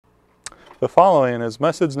The following is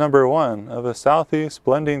message number 1 of the Southeast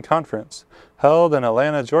Blending Conference, held in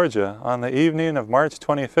Atlanta, Georgia, on the evening of March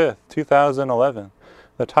 25, 2011.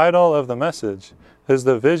 The title of the message is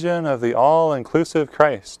The Vision of the All-Inclusive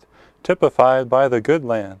Christ, typified by the good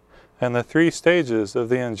land, and the 3 stages of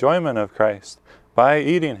the enjoyment of Christ by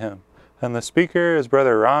eating Him. And the speaker is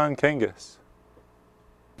Brother Ron Kangas.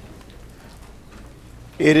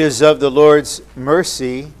 It is of the Lord's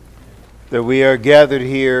mercy that we are gathered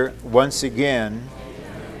here once again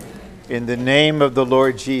in the name of the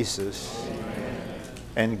Lord Jesus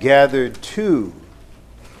and gathered to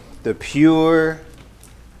the pure,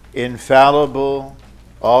 infallible,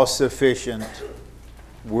 all-sufficient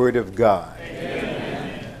Word of God.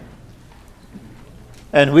 Amen.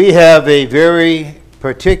 And we have a very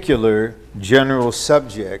particular general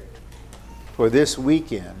subject for this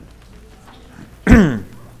weekend.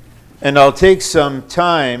 And I'll take some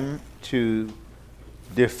time to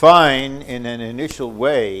define in an initial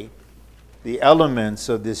way the elements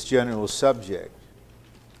of this general subject.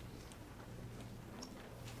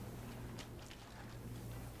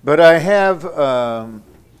 But I have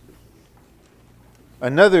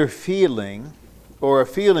another feeling, or a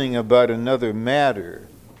feeling about another matter.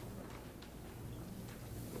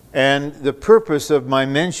 And the purpose of my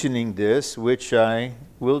mentioning this, which I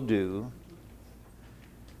will do,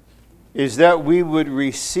 is that we would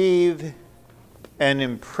receive an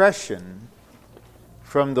impression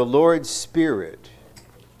from the Lord's Spirit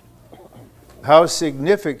how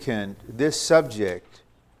significant this subject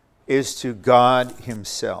is to God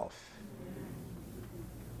Himself.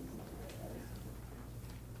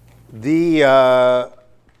 The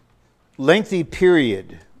lengthy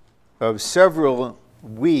period of several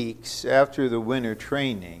weeks after the winter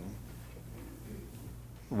training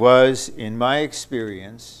was, in my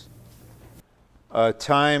experience, a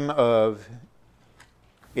time of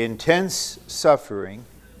intense suffering,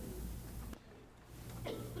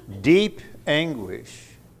 deep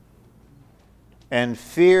anguish, and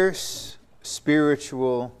fierce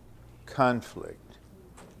spiritual conflict.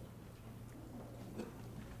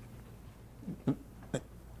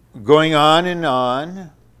 Going on and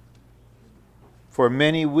on for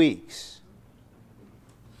many weeks.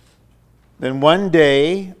 Then one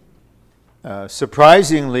day,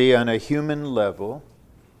 surprisingly on a human level,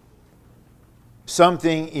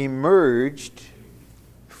 something emerged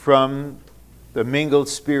from the mingled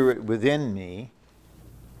spirit within me,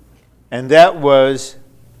 and that was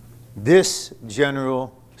this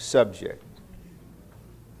general subject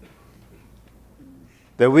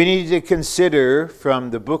that we need to consider from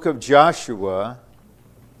the book of Joshua,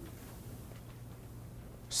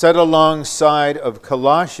 set alongside of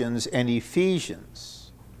Colossians and Ephesians.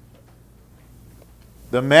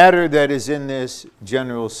 The matter that is in this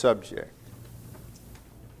general subject.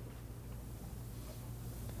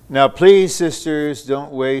 Now, please, sisters,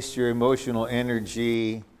 don't waste your emotional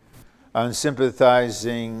energy on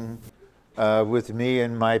sympathizing with me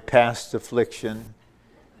and my past affliction.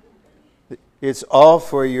 It's all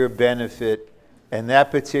for your benefit, and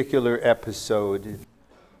that particular episode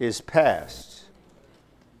is past.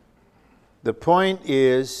 The point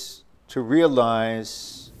is to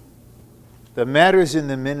realize the matters in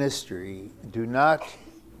the ministry do not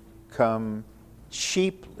come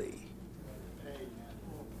cheaply.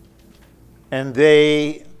 And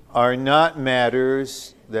they are not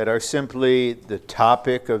matters that are simply the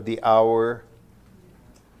topic of the hour.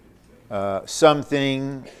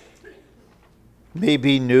 Something may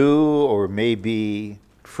be new or may be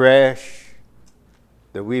fresh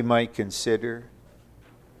that we might consider.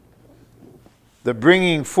 The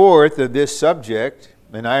bringing forth of this subject,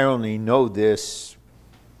 and I only know this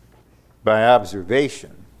by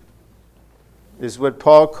observation, is what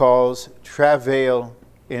Paul calls travail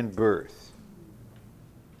in birth.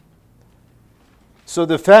 So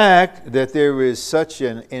the fact that there is such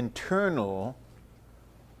an internal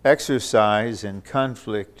exercise and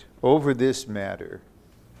conflict over this matter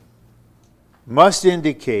must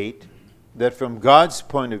indicate that from God's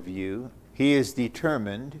point of view, He is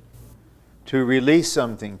determined to release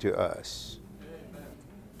something to us.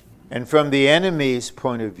 And from the enemy's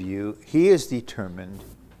point of view, he is determined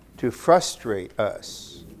to frustrate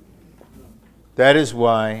us. That is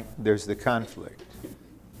why there's the conflict.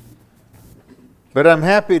 But I'm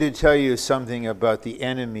happy to tell you something about the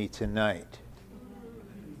enemy tonight.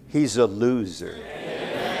 He's a loser.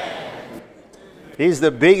 He's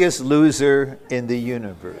the biggest loser in the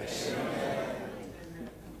universe.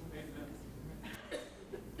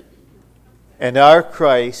 And our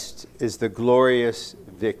Christ is the glorious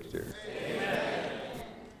victor.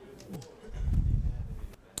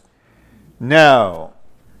 Now,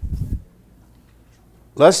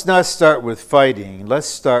 Let's not start with fighting. Let's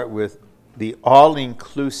start with the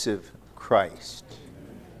all-inclusive Christ.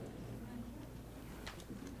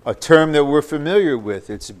 A term that we're familiar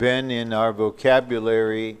with. It's been in our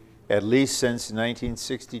vocabulary at least since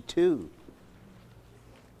 1962.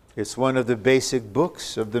 It's one of the basic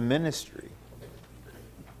books of the ministry.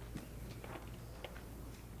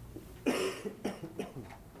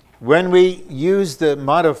 When we use the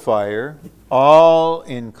modifier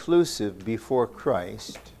all-inclusive before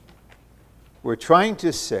Christ, we're trying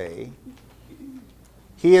to say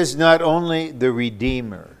He is not only the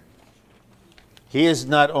Redeemer, He is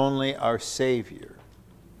not only our Savior,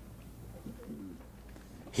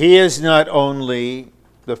 He is not only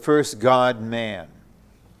the first God-man,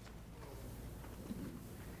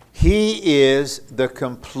 He is the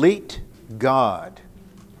complete God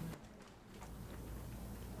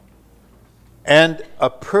and a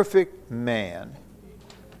perfect man.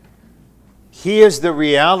 He is the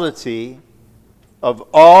reality of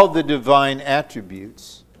all the divine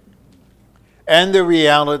attributes and the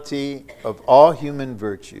reality of all human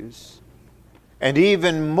virtues, and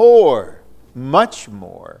even more, much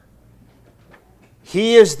more,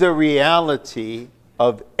 He is the reality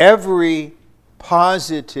of every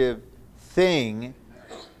positive thing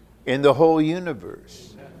in the whole universe.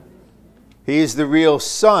 He is the real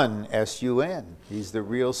sun, S-U-N. He's the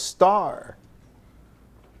real star.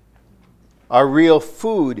 Our real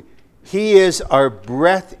food. He is our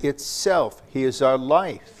breath itself. He is our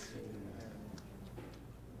life.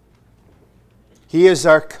 He is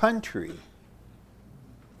our country.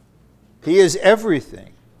 He is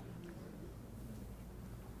everything.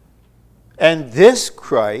 And this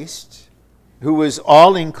Christ, who is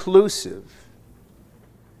all-inclusive,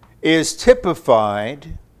 is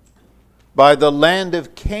typified by the land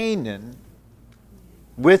of Canaan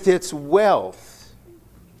with its wealth,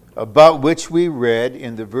 about which we read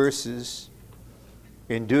in the verses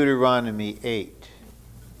in Deuteronomy 8.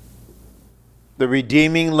 The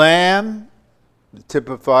redeeming lamb,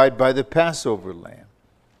 typified by the Passover lamb.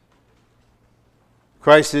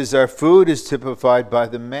 Christ is our food, is typified by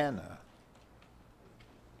the manna.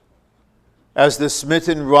 As the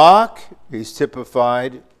smitten rock, He's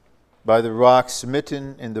typified by the rock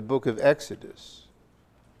smitten in the book of Exodus.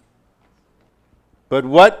 But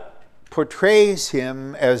what portrays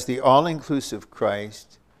Him as the all-inclusive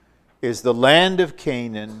Christ is the land of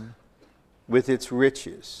Canaan with its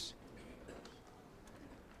riches.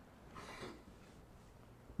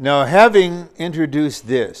 Now, having introduced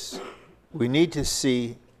this, we need to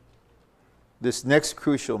see this next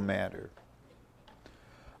crucial matter.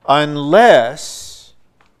 Unless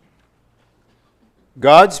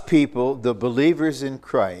God's people, the believers in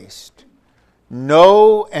Christ,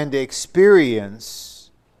 know and experience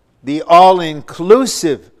the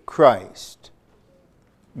all-inclusive Christ,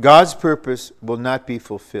 God's purpose will not be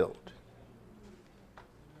fulfilled.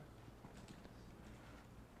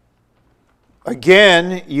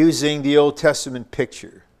 Again, using the Old Testament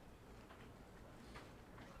picture.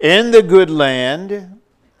 In the good land,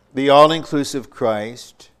 the all-inclusive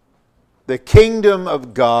Christ, the kingdom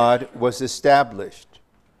of God was established.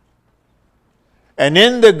 And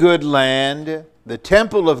in the good land, the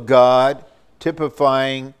temple of God,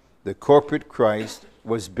 typifying the corporate Christ,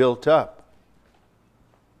 was built up.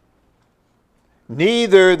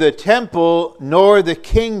 Neither the temple nor the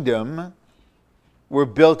kingdom were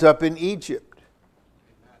built up in Egypt,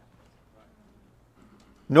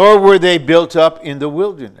 nor were they built up in the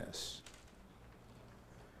wilderness.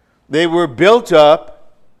 They were built up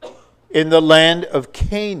in the land of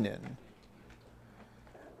Canaan.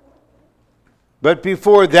 But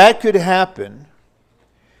before that could happen,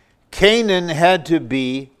 Canaan had to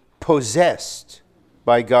be possessed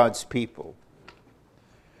by God's people.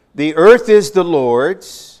 The earth is the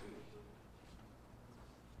Lord's.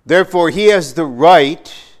 Therefore, He has the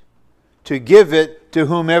right to give it to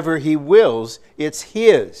whomever He wills. It's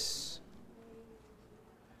His.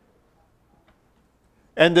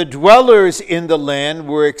 And the dwellers in the land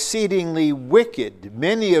were exceedingly wicked.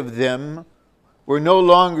 Many of them were no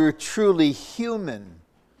longer truly human.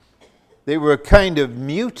 They were a kind of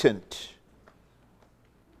mutant,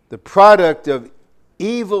 the product of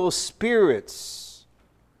evil spirits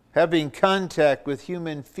having contact with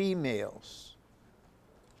human females.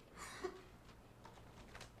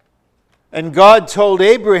 And God told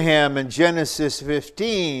Abraham in Genesis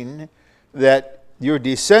 15 that your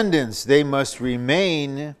descendants, they must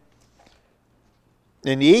remain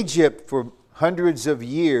in Egypt for hundreds of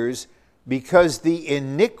years because the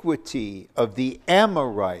iniquity of the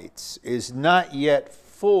Amorites is not yet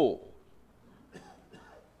full.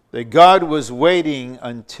 that God was waiting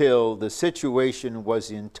until the situation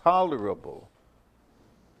was intolerable.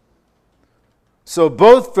 So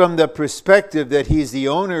both from the perspective that he's the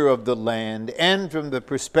owner of the land and from the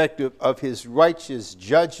perspective of his righteous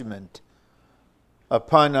judgment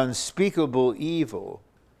upon unspeakable evil,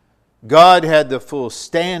 God had the full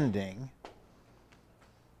standing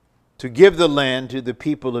to give the land to the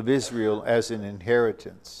people of Israel as an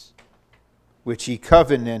inheritance, which he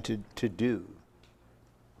covenanted to do.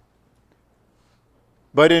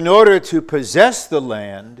 But in order to possess the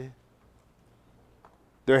land,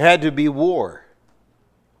 there had to be war.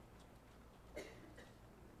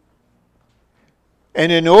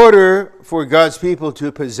 And in order for God's people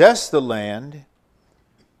to possess the land,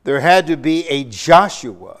 there had to be a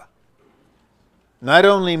Joshua, not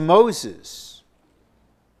only Moses,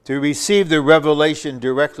 to receive the revelation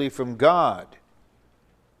directly from God,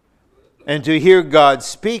 and to hear God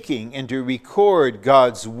speaking and to record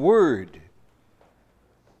God's word.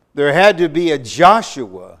 There had to be a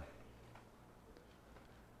Joshua,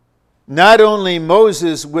 not only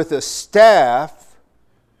Moses with a staff,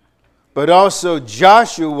 but also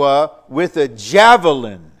Joshua with a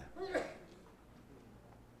javelin.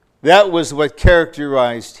 That was what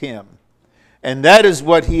characterized him. And that is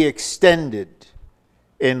what he extended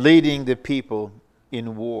in leading the people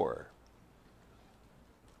in war.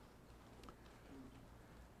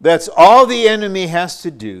 That's all the enemy has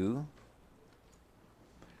to do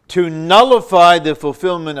to nullify the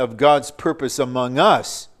fulfillment of God's purpose among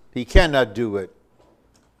us. He cannot do it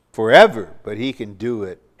forever, but he can do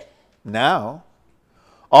it now.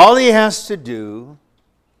 All he has to do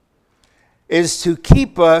is to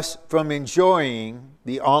keep us from enjoying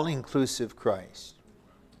the all-inclusive Christ.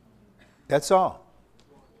 That's all.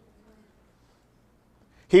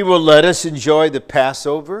 He will let us enjoy the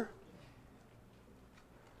Passover,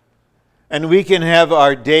 and we can have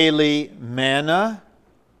our daily manna,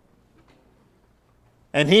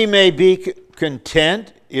 and he may be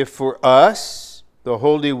content if for us the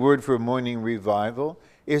holy word for morning revival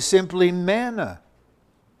is simply manna.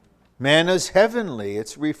 Manna's heavenly,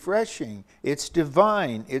 it's refreshing, it's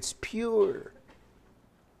divine, it's pure.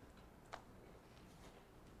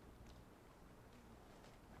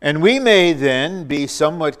 And we may then be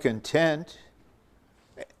somewhat content,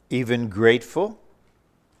 even grateful.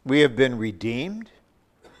 We have been redeemed.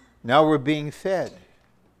 Now we're being fed.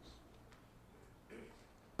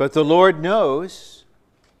 But the Lord knows.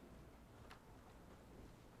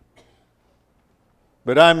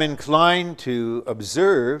 But I'm inclined to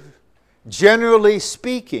observe, generally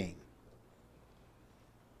speaking,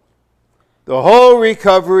 the whole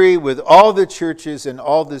recovery with all the churches and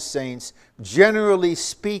all the saints, generally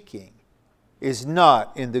speaking, is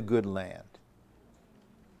not in the good land.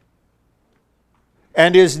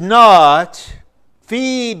 And is not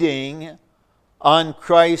feeding on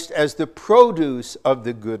Christ as the produce of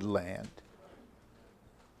the good land.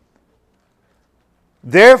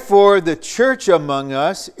 Therefore, the church among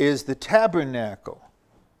us is the tabernacle,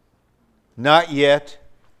 not yet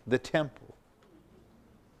the temple.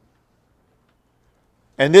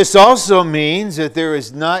 And this also means that there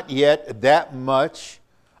is not yet that much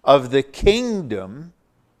of the kingdom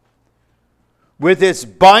with its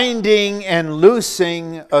binding and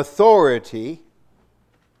loosing authority.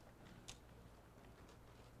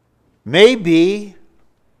 Maybe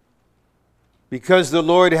because the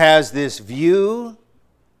Lord has this view.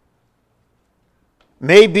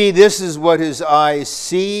 Maybe this is what his eyes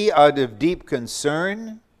see out of deep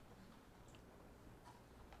concern,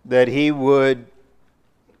 that he would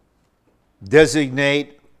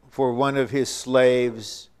designate for one of his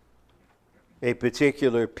slaves a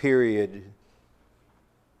particular period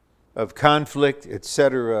of conflict,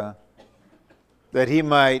 etc., that he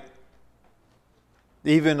might,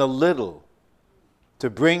 even a little, to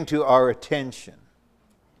bring to our attention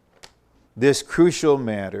this crucial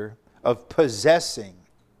matter of possessing,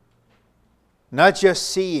 not just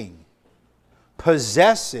seeing,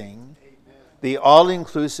 possessing the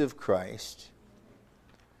all-inclusive Christ.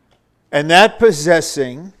 And that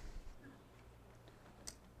possessing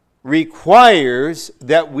requires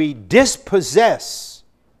that we dispossess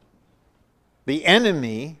the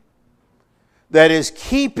enemy that is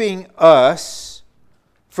keeping us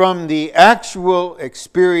from the actual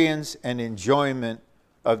experience and enjoyment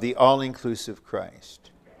of the all-inclusive Christ.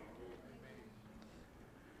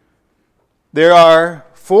 There are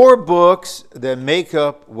 4 books that make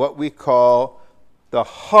up what we call the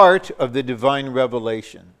heart of the divine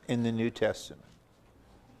revelation in the New Testament.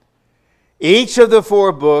 Each of the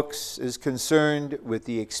 4 books is concerned with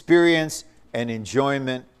the experience and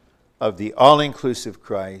enjoyment of the all-inclusive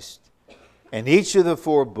Christ. And each of the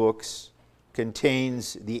 4 books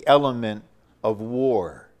contains the element of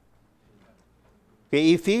war.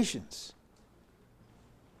 Okay, Ephesians.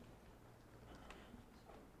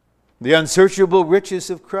 The unsearchable riches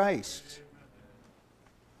of Christ.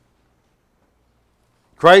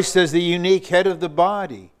 Christ as the unique head of the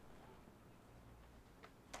body.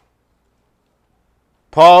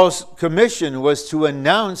 Paul's commission was to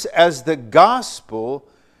announce as the gospel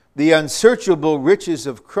the unsearchable riches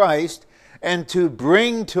of Christ and to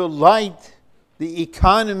bring to light the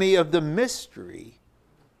economy of the mystery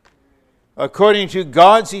according to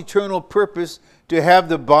God's eternal purpose to have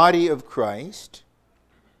the body of Christ.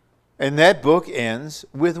 And that book ends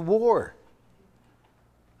with war.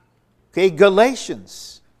 Okay,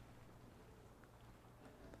 Galatians.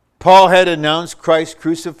 Paul had announced Christ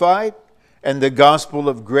crucified and the gospel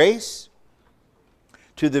of grace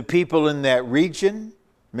to the people in that region.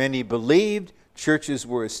 Many believed, churches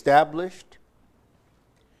were established.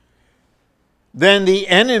 Then the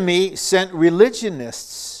enemy sent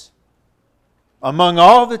religionists among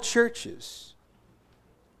all the churches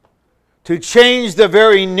to change the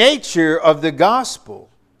very nature of the gospel.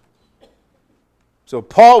 So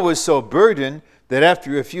Paul was so burdened that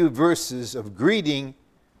after a few verses of greeting,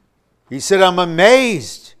 he said, I'm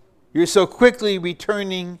amazed you're so quickly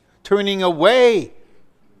turning away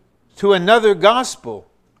to another gospel.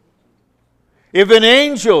 If an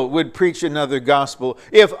angel would preach another gospel,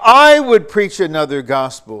 if I would preach another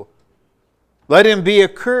gospel, let him be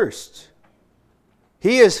accursed.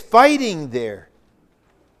 He is fighting there.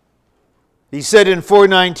 He said in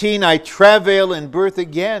 4:19, I travail in birth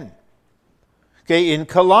again. Okay, in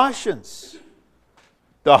Colossians,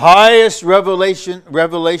 the highest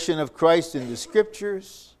revelation of Christ in the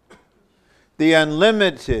Scriptures, the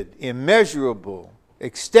unlimited, immeasurable,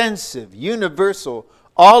 extensive, universal,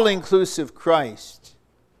 all-inclusive Christ,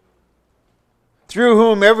 through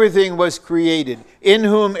whom everything was created, in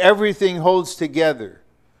whom everything holds together,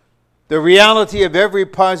 the reality of every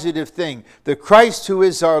positive thing, the Christ who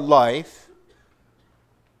is our life.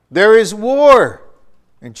 There is war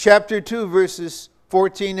in chapter 2, verses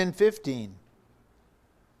 14 and 15.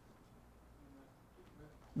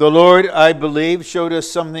 The Lord, I believe, showed us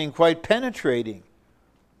something quite penetrating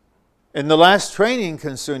in the last training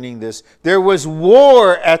concerning this. There was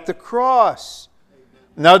war at the cross.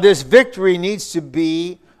 Now this victory needs to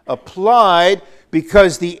be applied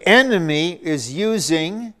because the enemy is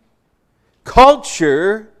using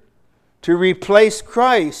culture to replace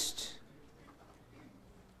Christ.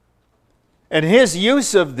 And his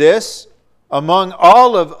use of this among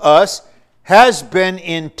all of us has been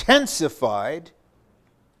intensified.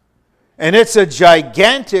 And it's a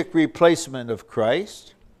gigantic replacement of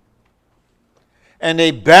Christ. And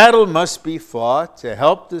a battle must be fought to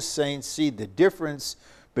help the saints see the difference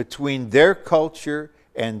between their culture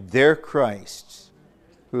and their Christ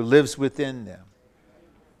who lives within them.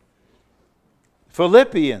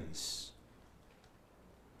 Philippians,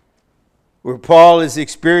 where Paul is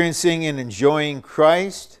experiencing and enjoying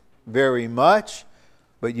Christ very much,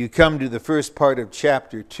 but you come to the first part of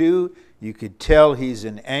chapter 2, you could tell he's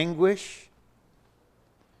in anguish.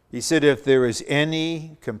 He said, if there is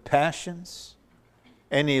any compassions,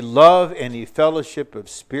 any love, any fellowship of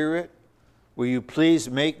spirit, will you please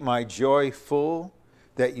make my joy full,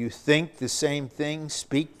 that you think the same thing,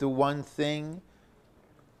 speak the one thing,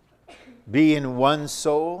 be in one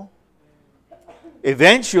soul?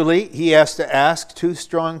 Eventually, he has to ask 2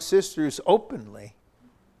 strong sisters openly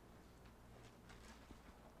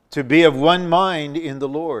to be of one mind in the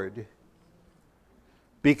Lord.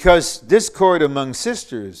 Because discord among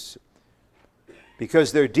sisters,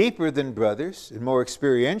 because they're deeper than brothers and more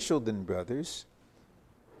experiential than brothers,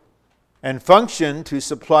 and function to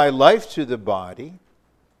supply life to the body,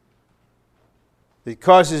 it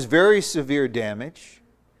causes very severe damage,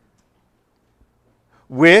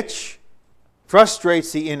 which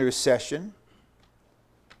frustrates the intercession,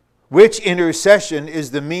 which intercession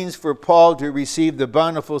is the means for Paul to receive the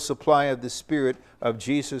bountiful supply of the Spirit of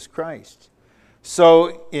Jesus Christ.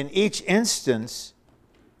 So in each instance,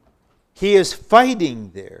 he is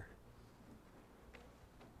fighting there.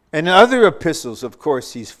 And in other epistles, of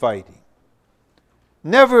course, he's fighting.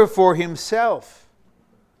 Never for himself,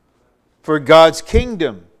 for God's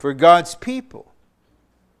kingdom, for God's people.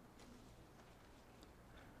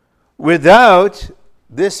 Without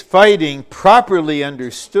this fighting properly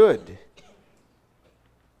understood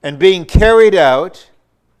and being carried out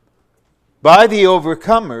by the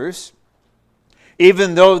overcomers,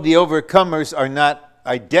 even though the overcomers are not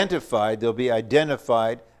identified, they'll be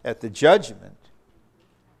identified at the judgment,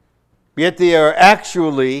 yet they are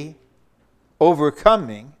actually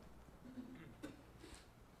overcoming.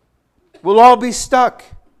 We'll all be stuck.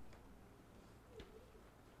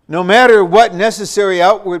 No matter what necessary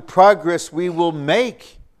outward progress we will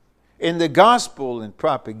make in the gospel and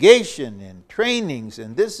propagation and trainings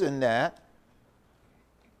and this and that,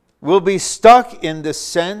 we'll be stuck in the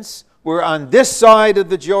sense we're on this side of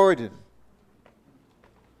the Jordan.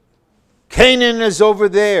 Canaan is over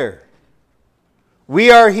there.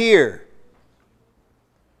 We are here.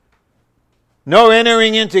 No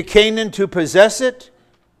entering into Canaan to possess it.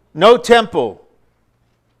 No temple.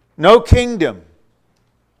 No kingdom.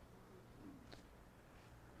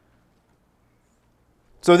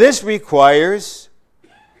 So this requires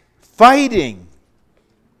fighting.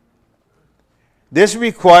 This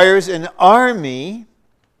requires an army.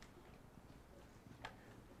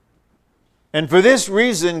 And for this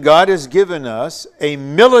reason, God has given us a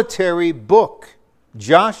military book.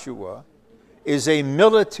 Joshua is a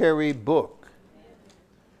military book.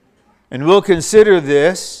 And we'll consider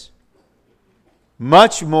this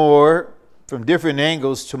much more from different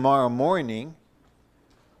angles tomorrow morning.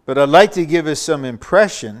 But I'd like to give us some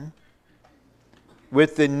impression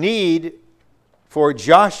with the need for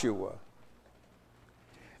Joshua.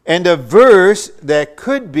 And a verse that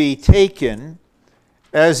could be taken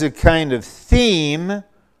as a kind of theme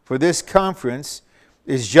for this conference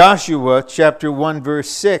is Joshua chapter 1 verse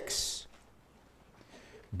 6.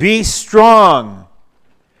 Be strong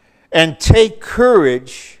and take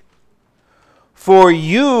courage, for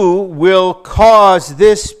you will cause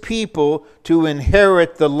this people to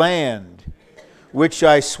inherit the land, which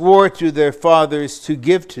I swore to their fathers to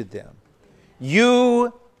give to them.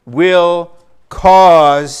 You will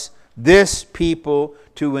cause this people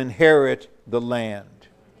to inherit the land.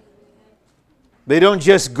 They don't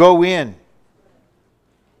just go in.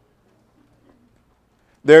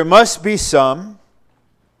 There must be some,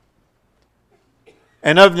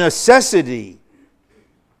 and of necessity,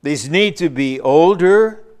 these need to be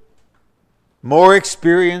older, more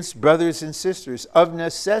experienced brothers and sisters, of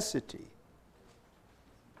necessity.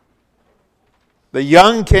 The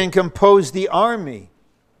young can compose the army,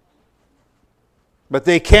 but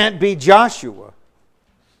they can't be Joshua.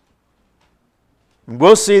 And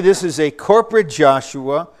we'll see this is a corporate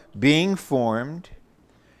Joshua being formed,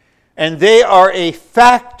 and they are a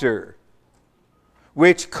factor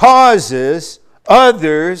which causes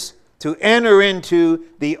others to enter into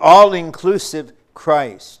the all-inclusive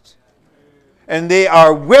Christ. And they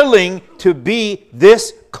are willing to be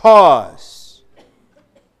this cause.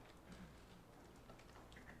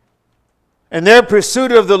 In their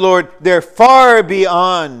pursuit of the Lord, they're far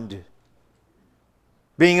beyond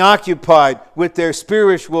being occupied with their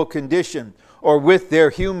spiritual condition or with their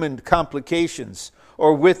human complications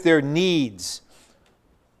or with their needs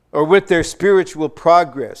or with their spiritual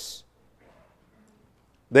progress.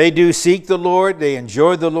 They do seek the Lord, they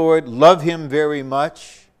enjoy the Lord, love Him very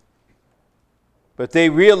much, but they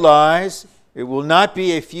realize it will not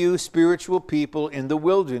be a few spiritual people in the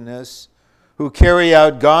wilderness who carry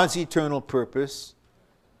out God's eternal purpose.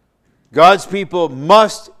 God's people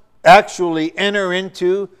must actually enter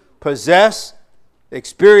into, possess,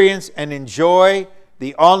 experience, and enjoy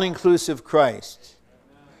the all-inclusive Christ.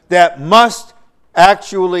 That must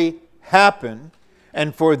actually happen,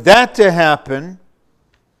 and for that to happen,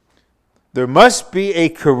 there must be a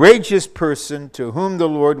courageous person to whom the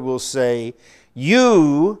Lord will say,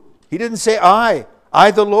 you, He didn't say I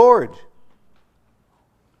the Lord,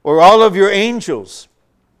 or all of your angels.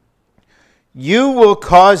 You will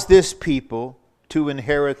cause this people to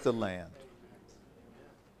inherit the land.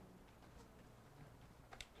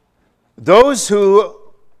 Those who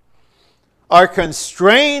are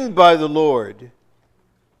constrained by the Lord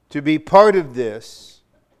to be part of this,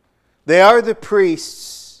 they are the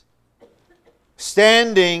priests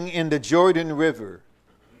standing in the Jordan River,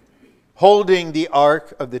 holding the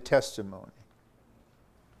Ark of the Testimony.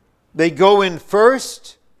 They go in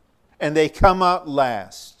first and they come out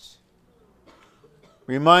last.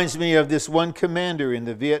 Reminds me of this one commander in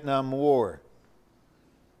the Vietnam War.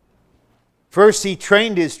 First he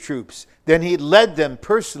trained his troops, then he led them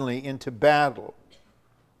personally into battle.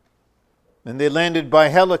 And they landed by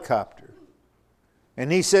helicopter.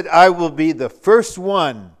 And he said, I will be the first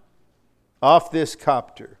one off this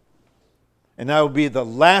copter, and I will be the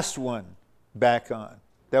last one back on.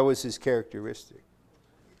 That was his characteristic.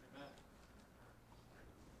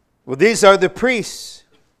 Well, these are the priests.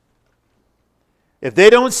 If they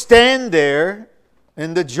don't stand there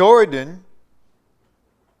in the Jordan,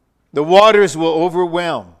 the waters will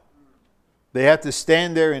overwhelm. They have to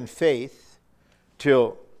stand there in faith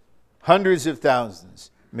till hundreds of thousands,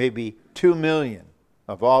 maybe 2 million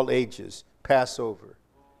of all ages, pass over.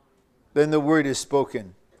 Then the word is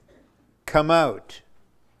spoken. come out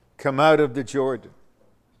of the Jordan.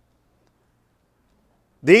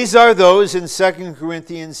 These are those in 2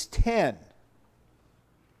 Corinthians 10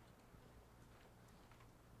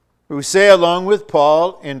 who say, along with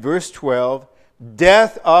Paul in verse 12,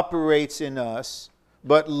 death operates in us,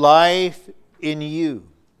 but life in you.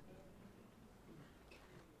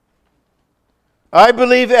 I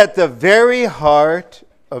believe at the very heart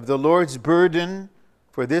of the Lord's burden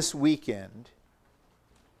for this weekend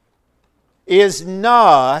is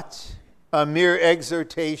not a mere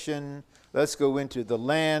exhortation, let's go into the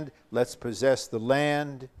land, let's possess the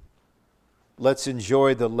land, let's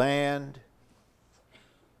enjoy the land.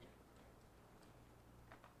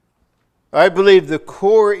 I believe the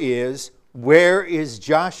core is, where is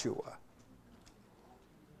Joshua?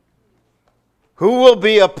 Who will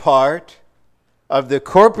be a part of the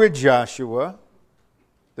corporate Joshua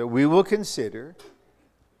that we will consider,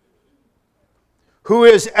 who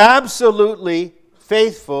is absolutely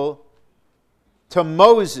faithful to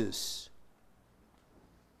Moses?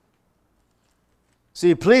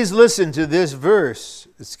 See, please listen to this verse.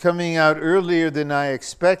 It's coming out earlier than I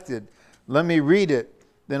expected. Let me read it.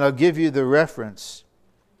 Then I'll give you the reference.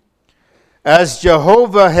 As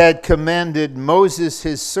Jehovah had commanded Moses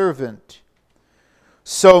his servant,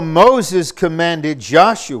 so Moses commanded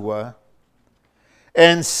Joshua,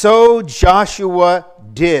 and so Joshua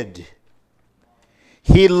did.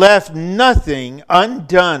 He left nothing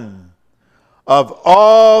undone of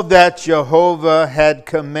all that Jehovah had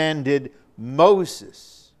commanded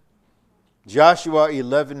Moses. Joshua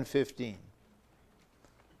 11:15.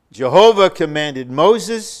 Jehovah commanded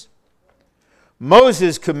Moses,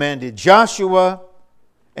 Moses commanded Joshua,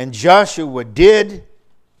 and Joshua did.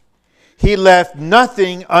 He left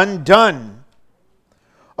nothing undone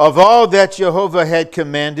of all that Jehovah had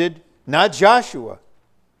commanded, not Joshua.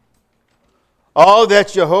 All that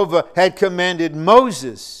Jehovah had commanded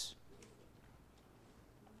Moses.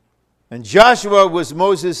 And Joshua was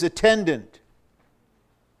Moses' attendant,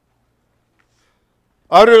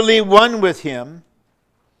 utterly one with him.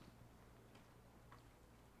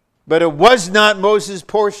 But it was not Moses'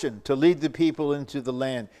 portion to lead the people into the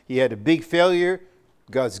land. He had a big failure.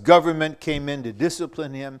 God's government came in to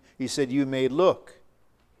discipline him. He said, you may look.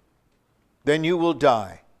 Then you will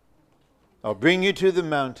die. I'll bring you to the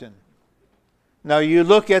mountain. Now you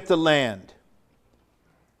look at the land.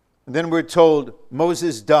 And then we're told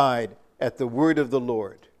Moses died at the word of the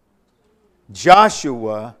Lord.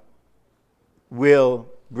 Joshua will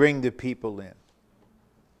bring the people in.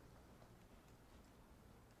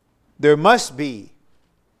 There must be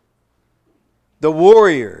the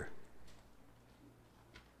warrior.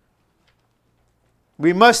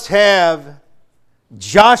 We must have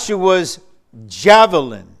Joshua's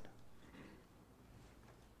javelin.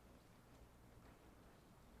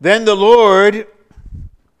 Then the Lord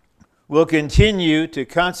will continue to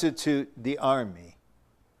constitute the army.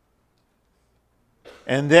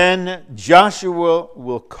 And then Joshua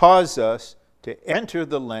will cause us to enter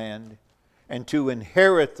the land and to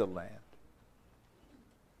inherit the land.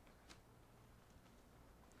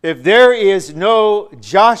 If there is no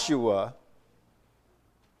Joshua,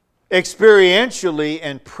 experientially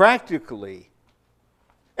and practically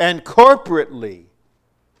and corporately,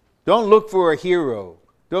 don't look for a hero.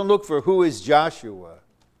 Don't look for who is Joshua.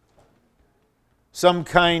 Some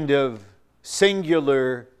kind of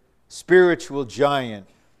singular spiritual giant.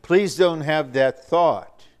 Please don't have that thought.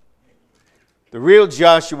 The real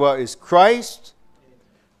Joshua is Christ,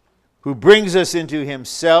 who brings us into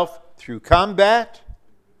himself through combat.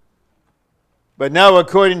 But now,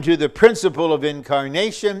 according to the principle of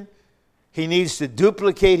incarnation, he needs to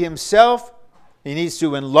duplicate himself. He needs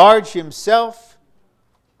to enlarge himself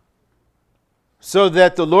so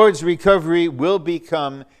that the Lord's recovery will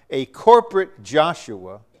become a corporate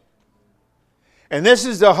Joshua. And this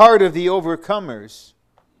is the heart of the overcomers.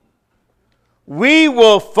 We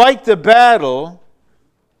will fight the battle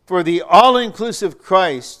for the all-inclusive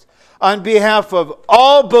Christ on behalf of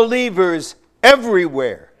all believers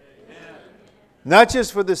everywhere. Amen. Not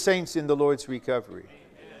just for the saints in the Lord's recovery.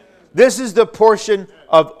 Amen. This is the portion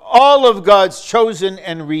of all of God's chosen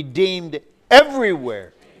and redeemed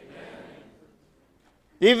everywhere. Amen.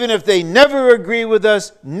 Even if they never agree with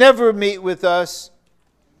us, never meet with us,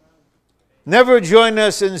 never join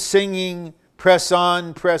us in singing, press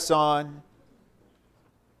on, press on.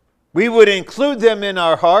 We would include them in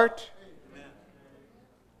our heart. Amen.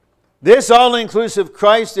 This all-inclusive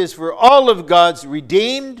Christ is for all of God's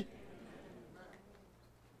redeemed.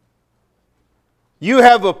 You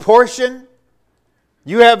have a portion.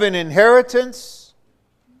 You have an inheritance.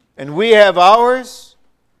 And we have ours.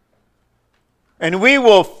 And we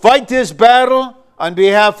will fight this battle on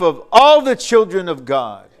behalf of all the children of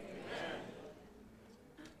God. Amen.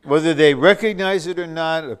 Whether they recognize it or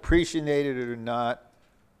not, appreciate it or not,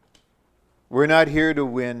 we're not here to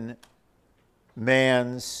win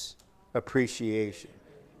man's appreciation.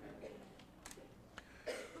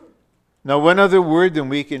 Now, one other word, then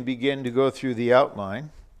we can begin to go through the outline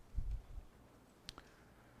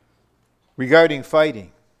regarding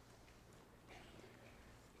fighting.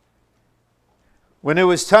 When it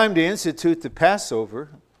was time to institute the Passover,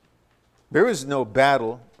 there was no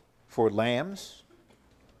battle for lambs.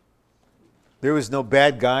 There was no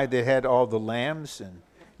bad guy that had all the lambs, and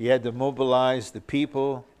he had to mobilize the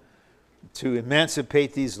people to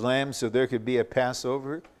emancipate these lambs so there could be a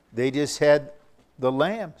Passover. They just had the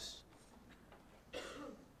lambs.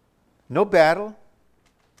 No battle.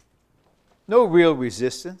 No real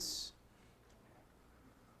resistance.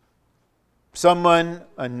 Someone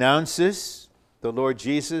announces the Lord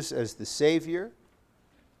Jesus as the Savior.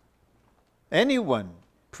 Anyone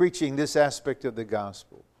preaching this aspect of the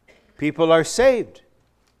gospel, people are saved.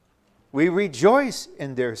 We rejoice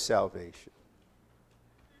in their salvation.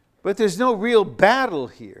 But there's no real battle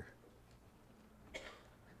here.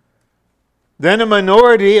 Then a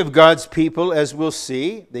minority of God's people, as we'll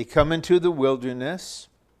see, they come into the wilderness.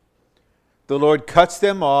 The Lord cuts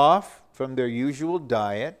them off from their usual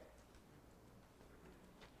diet.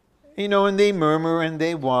 And they murmur and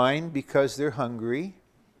they whine because they're hungry.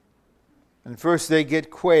 And first they get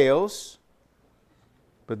quails,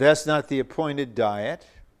 but that's not the appointed diet.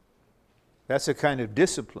 That's a kind of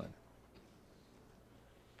discipline.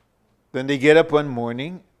 Then they get up one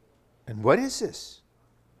morning, and what is this?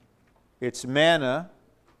 It's manna.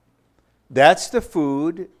 That's the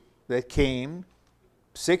food that came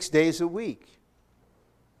 6 days a week.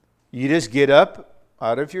 You just get up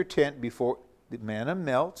out of your tent before the manna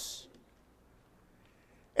melts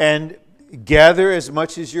and gather as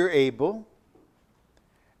much as you're able.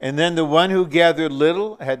 And then the one who gathered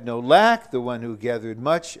little had no lack. The one who gathered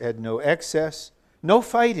much had no excess. No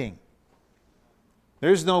fighting.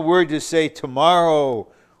 There's no word to say, tomorrow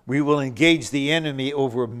we will engage the enemy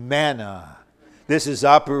over manna. This is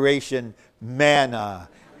Operation Manna.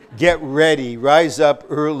 Get ready. Rise up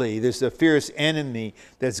early. There's a fierce enemy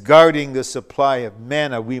that's guarding the supply of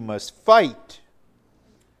manna. We must fight.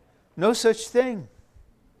 No such thing.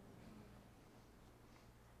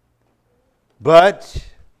 But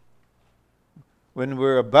when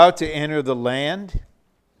we're about to enter the land,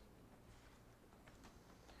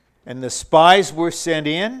 and the spies were sent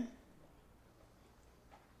in,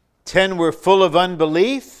 10 were full of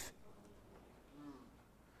unbelief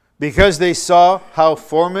because they saw how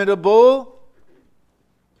formidable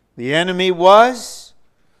the enemy was.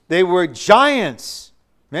 They were giants.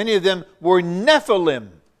 Many of them were Nephilim,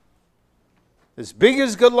 as big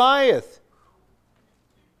as Goliath.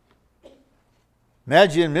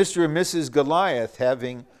 Imagine Mr. and Mrs. Goliath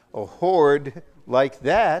having a horde like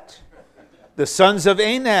that. The sons of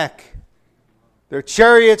Anak, their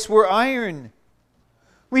chariots were iron.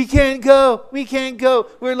 We can't go.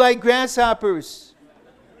 We're like grasshoppers.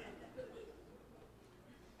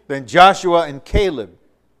 Then Joshua and Caleb,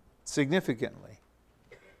 significantly,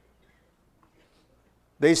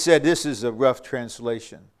 they said, this is a rough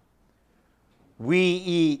translation, we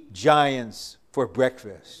eat giants for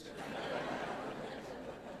breakfast.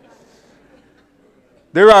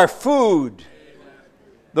 There are food.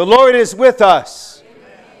 The Lord is with us.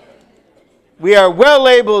 We are well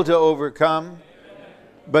able to overcome.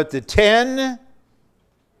 But the 10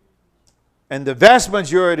 and the vast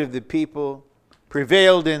majority of the people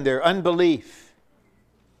prevailed in their unbelief.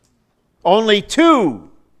 Only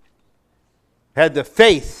 2 had the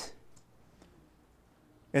faith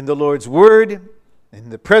in the Lord's word, in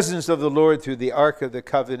the presence of the Lord through the Ark of the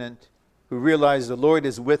Covenant, who realized the Lord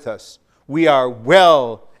is with us. We are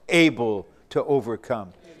well able to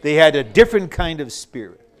overcome. They had a different kind of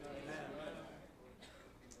spirit.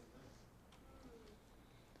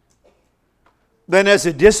 Then as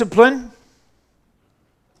a discipline,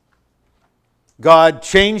 God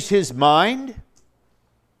changed his mind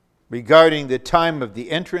regarding the time of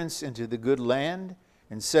the entrance into the good land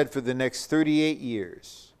and said, for the next 38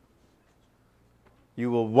 years, you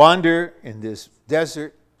will wander in this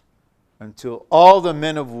desert until all the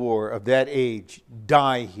men of war of that age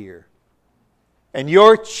die here. And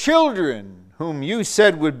your children, whom you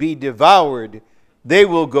said would be devoured, they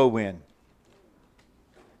will go in.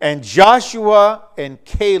 And Joshua and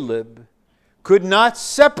Caleb could not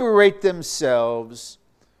separate themselves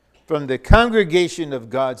from the congregation of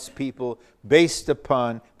God's people based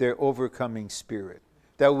upon their overcoming spirit.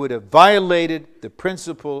 That would have violated the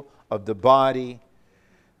principle of the body.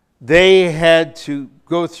 They had to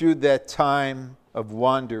go through that time of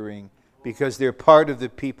wandering because they're part of the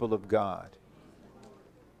people of God.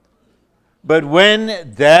 But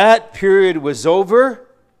when that period was over,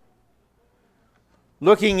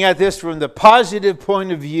 looking at this from the positive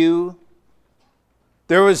point of view,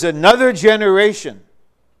 there was another generation.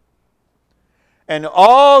 And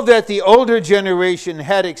all that the older generation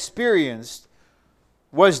had experienced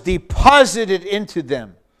was deposited into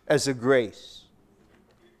them as a grace.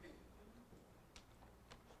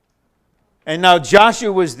 And now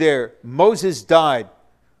Joshua was there. Moses died.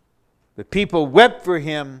 The people wept for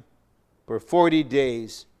him for 40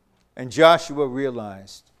 days. And Joshua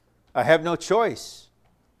realized, I have no choice.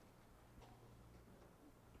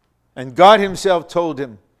 And God himself told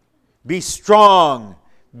him, be strong,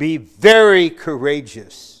 be very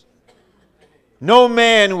courageous. No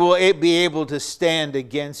man will be able to stand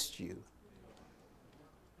against you.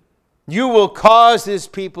 You will cause this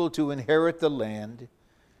people to inherit the land.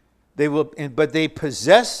 But they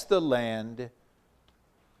possess the land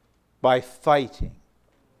by fighting.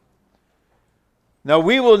 Now,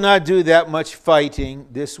 we will not do that much fighting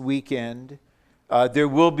this weekend. There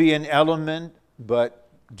will be an element, but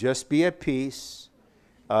just be at peace.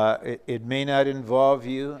 It may not involve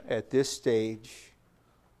you at this stage.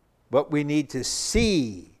 What we need to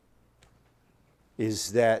see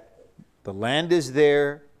is that the land is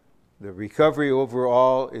there, the recovery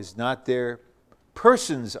overall is not there,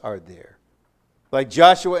 persons are there, like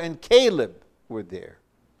Joshua and Caleb were there.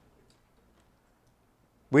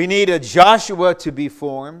 We need a Joshua to be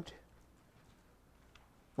formed.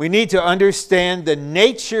 We need to understand the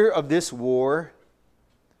nature of this war.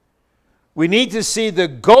 We need to see the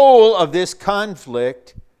goal of this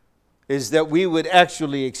conflict is that we would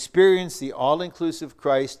actually experience the all-inclusive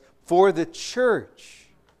Christ for the church.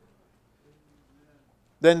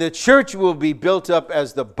 Then the church will be built up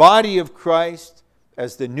as the body of Christ,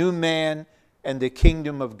 as the new man, and the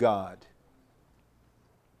kingdom of God.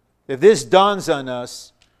 If this dawns on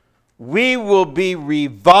us, we will be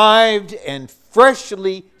revived and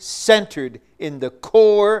freshly centered in the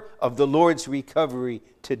core of the Lord's recovery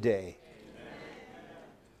today.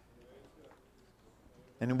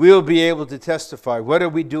 And we'll be able to testify. What are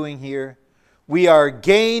we doing here? We are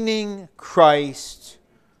gaining Christ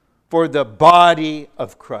for the body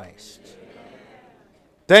of Christ.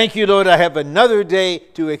 Thank you, Lord. I have another day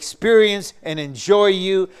to experience and enjoy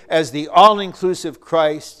you as the all-inclusive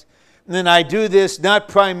Christ. And then I do this not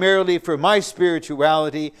primarily for my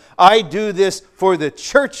spirituality. I do this for the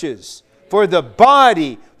churches, for the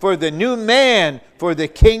body, for the new man, for the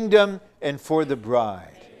kingdom, and for the bride.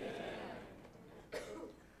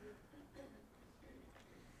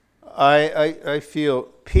 I feel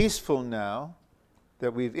peaceful now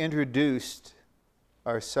that we've introduced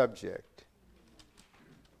our subject.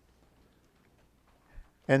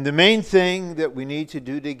 And the main thing that we need to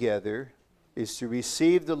do together is to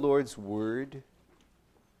receive the Lord's word,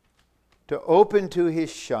 to open to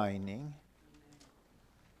his shining,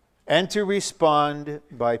 and to respond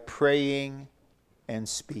by praying and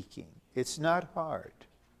speaking. It's not hard.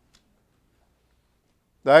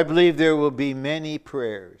 I believe there will be many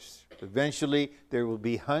prayers. Eventually, there will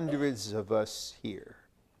be hundreds of us here.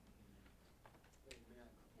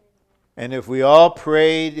 And if we all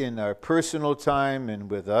prayed in our personal time and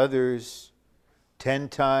with others 10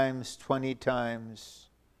 times, 20 times,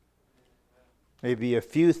 maybe a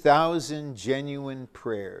few thousand genuine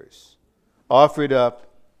prayers offered up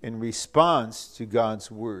in response to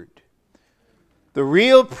God's word. The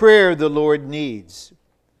real prayer the Lord needs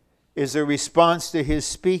is a response to his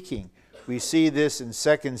speaking. We see this in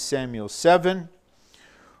 2 Samuel 7,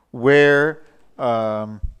 where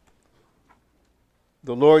the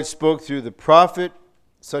Lord spoke through the prophet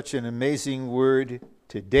such an amazing word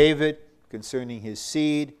to David concerning his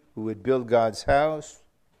seed who would build God's house.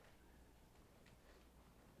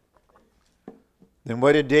 Then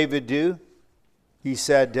what did David do? He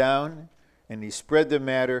sat down and he spread the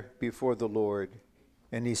matter before the Lord.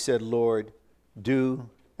 And he said, Lord, do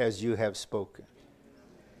as you have spoken.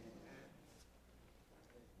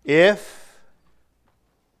 If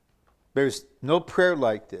there's no prayer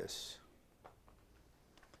like this,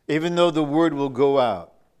 even though the word will go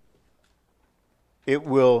out, it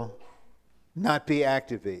will not be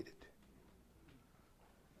activated.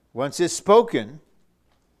 Once it's spoken,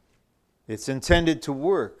 it's intended to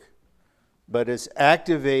work, but it's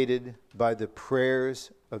activated by the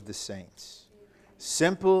prayers of the saints.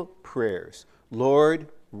 Simple prayers. Lord,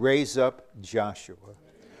 raise up Joshua.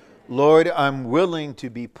 Lord, I'm willing to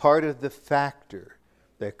be part of the factor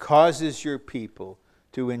that causes your people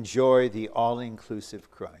to enjoy the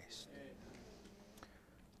all-inclusive Christ.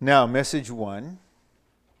 Now, message 1.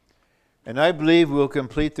 And I believe we'll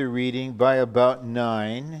complete the reading by about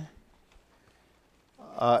 9.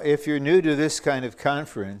 If you're new to this kind of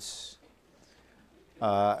conference,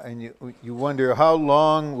 and you wonder how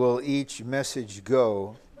long will each message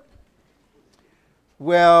go,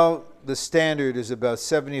 well, the standard is about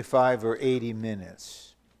 75 or 80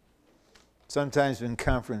 minutes. Sometimes in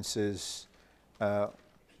conferences,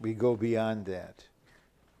 we go beyond that.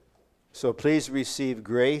 So please receive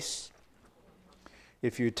grace.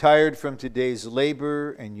 If you're tired from today's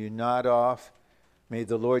labor and you nod off, may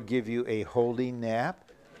the Lord give you a holy nap.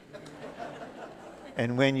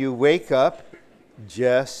 And when you wake up,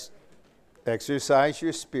 just exercise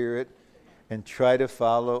your spirit and try to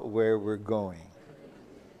follow where we're going.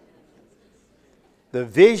 The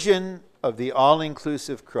vision of the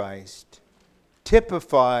all-inclusive Christ,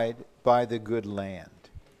 typified by the good land,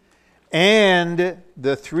 and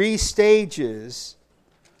the 3 stages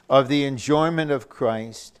of the enjoyment of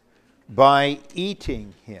Christ by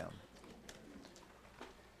eating Him.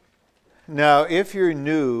 Now, if you're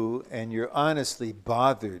new and you're honestly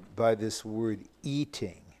bothered by this word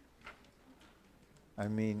eating, I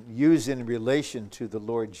mean, used in relation to the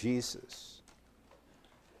Lord Jesus,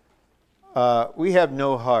 we have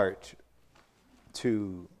no heart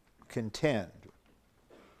to contend.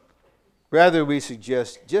 Rather, we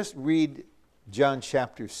suggest just read John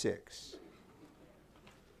chapter 6.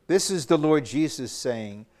 This is the Lord Jesus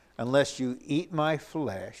saying, unless you eat my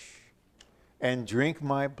flesh and drink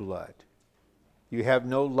my blood, you have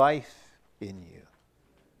no life in you.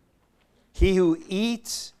 He who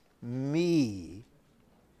eats me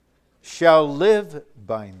shall live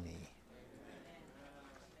by me.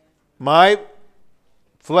 My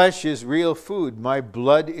flesh is real food. My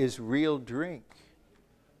blood is real drink.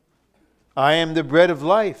 I am the bread of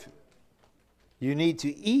life. You need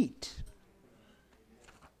to eat.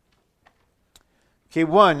 Okay,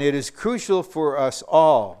 1, it is crucial for us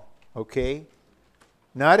all, okay,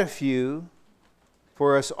 not a few,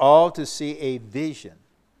 for us all to see a vision.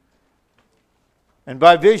 And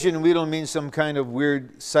by vision, we don't mean some kind of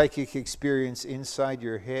weird psychic experience inside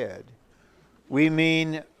your head. We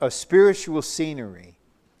mean a spiritual scenery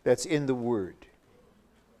that's in the Word.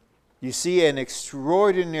 You see an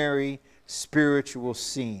extraordinary spiritual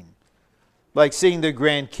scene, like seeing the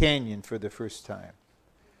Grand Canyon for the first time.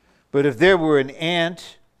 But if there were an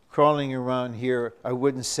ant crawling around here, I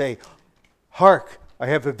wouldn't say, "Hark, I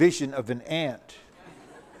have a vision of an ant."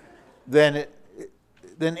 Then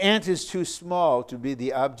ant is too small to be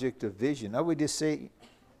the object of vision. I would just say,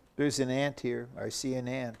 "There's an ant here. I see an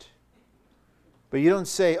ant." But you don't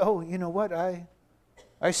say, "Oh, you know what? I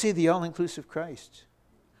see the all-inclusive Christ."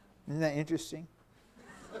 Isn't that interesting?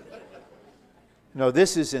 No,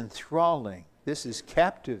 this is enthralling. This is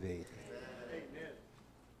captivating.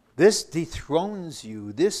 This dethrones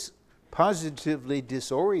you. This positively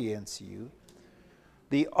disorients you.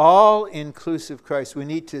 The all-inclusive Christ. We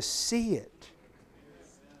need to see it.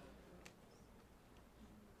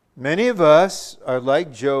 Many of us are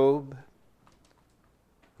like Job,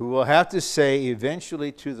 who will have to say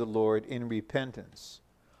eventually to the Lord in repentance,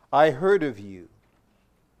 "I heard of you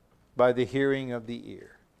by the hearing of the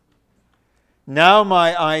ear. Now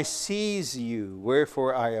my eye sees you,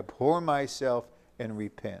 wherefore I abhor myself and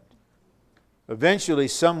repent." Eventually,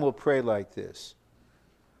 some will pray like this: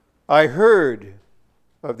 "I heard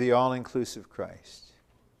of the all-inclusive Christ.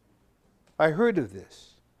 I heard of this.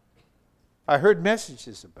 I heard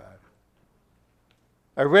messages about it.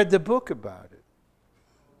 I read the book about it.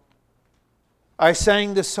 I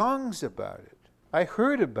sang the songs about it. I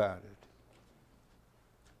heard about it.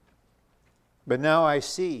 But now I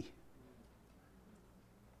see."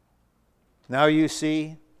 Now you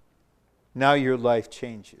see, now your life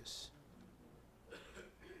changes.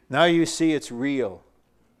 Now you see it's real.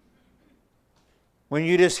 When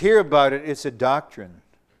you just hear about it, it's a doctrine.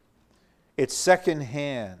 It's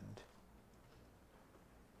secondhand.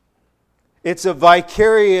 It's a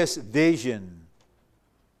vicarious vision.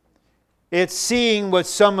 It's seeing what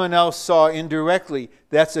someone else saw indirectly.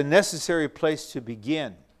 That's a necessary place to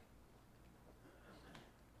begin.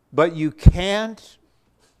 But you can't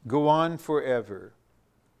go on forever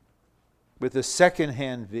with a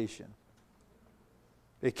secondhand vision.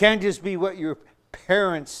 It can't just be what your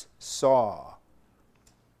parents saw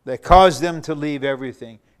that caused them to leave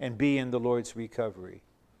everything and be in the Lord's recovery.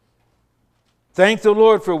 Thank the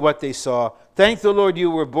Lord for what they saw. Thank the Lord you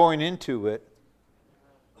were born into it.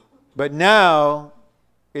 But now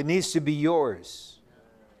it needs to be yours.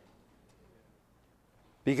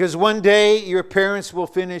 Because one day your parents will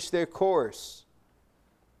finish their course.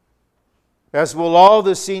 as will all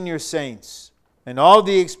the senior saints and all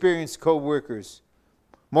the experienced co-workers,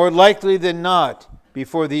 more likely than not,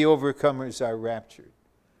 before the overcomers are raptured.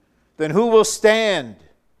 Then who will stand?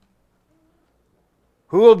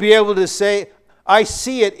 Who will be able to say, I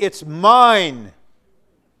see it, it's mine?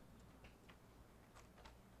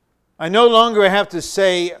 I no longer have to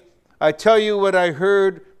say, I tell you what I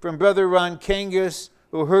heard from Brother Ron Kangas,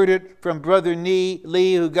 who heard it from Brother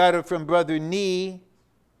Lee, who got it from Brother Nee.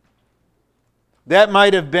 That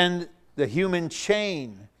might have been the human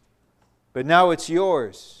chain, but now it's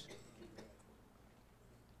yours.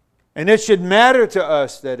 And it should matter to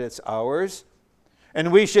us that it's ours.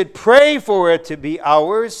 And we should pray for it to be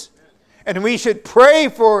ours. And we should pray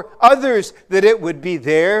for others that it would be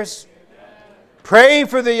theirs. Pray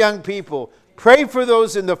for the young people. Pray for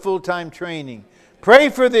those in the full-time training. Pray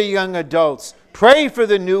for the young adults. Pray for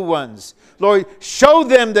the new ones. Lord, show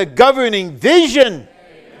them the governing vision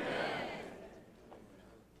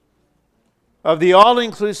of the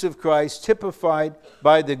all-inclusive Christ, typified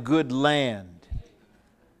by the good land.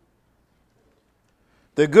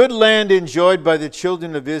 The good land enjoyed by the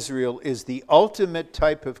children of Israel is the ultimate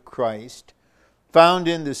type of Christ found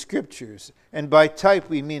in the Scriptures. And by type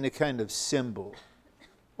we mean a kind of symbol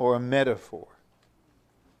or a metaphor.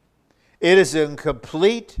 It is a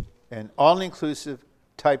complete and all-inclusive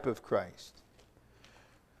type of Christ.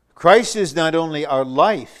 Christ is not only our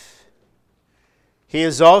life, He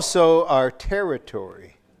is also our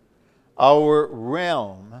territory, our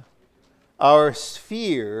realm, our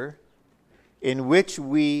sphere in which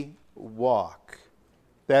we walk.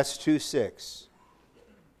 That's 2:6.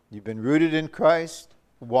 You've been rooted in Christ,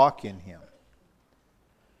 walk in Him.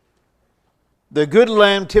 The good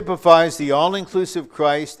lamb typifies the all-inclusive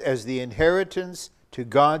Christ as the inheritance to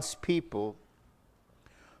God's people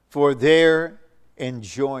for their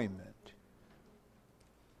enjoyment.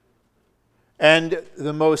 And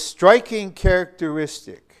the most striking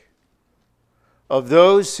characteristic of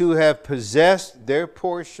those who have possessed their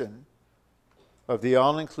portion of the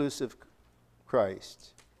all-inclusive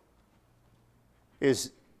Christ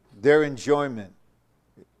is their enjoyment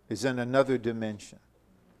is in another dimension.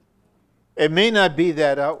 It may not be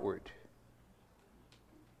that outward.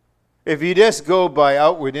 If you just go by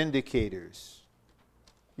outward indicators,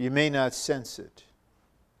 you may not sense it.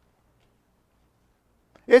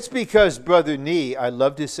 It's because Brother Nee, I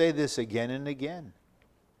love to say this again and again,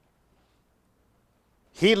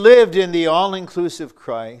 he lived in the all-inclusive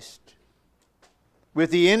Christ with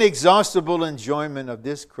the inexhaustible enjoyment of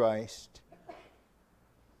this Christ,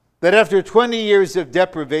 that after 20 years of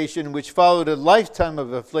deprivation, which followed a lifetime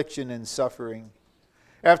of affliction and suffering,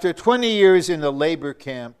 after 20 years in a labor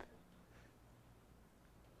camp,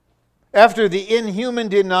 after the inhuman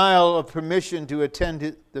denial of permission to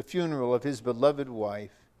attend the funeral of his beloved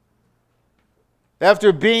wife,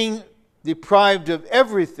 after being deprived of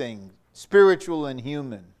everything spiritual and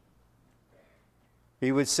human,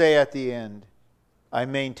 he would say at the end, I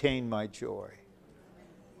maintain my joy.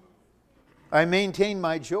 I maintain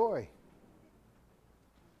my joy.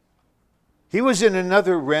 He was in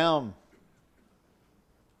another realm.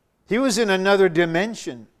 He was in another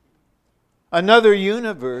dimension, another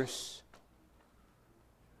universe.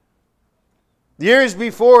 Years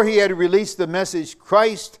before he had released the message,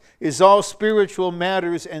 Christ is all spiritual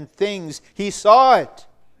matters and things. He saw it.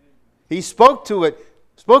 He spoke to it,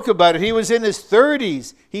 spoke about it. He was in his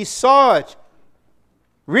 30s. He saw it.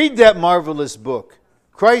 Read that marvelous book.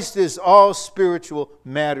 Christ is all spiritual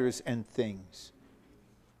matters and things.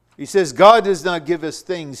 He says God does not give us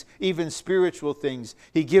things, even spiritual things.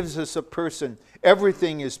 He gives us a person.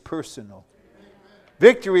 Everything is personal.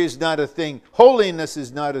 Victory is not a thing. Holiness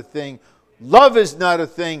is not a thing. Love is not a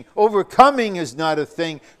thing. Overcoming is not a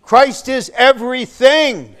thing. Christ is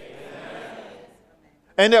everything.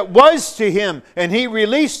 And it was to him, and he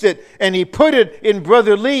released it, and he put it in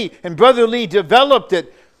Brother Lee, and Brother Lee developed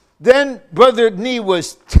it. Then Brother Nee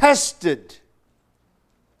was tested.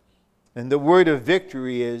 And the word of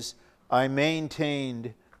victory is, I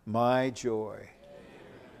maintained my joy.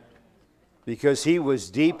 Because he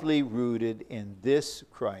was deeply rooted in this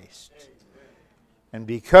Christ. And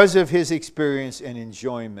because of his experience and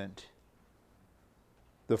enjoyment,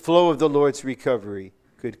 the flow of the Lord's recovery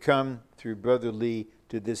could come through Brother Lee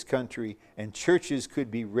to this country, and churches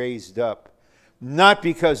could be raised up, not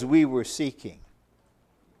because we were seeking.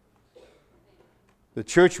 The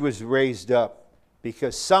church was raised up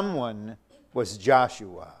because someone was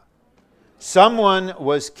Joshua. Someone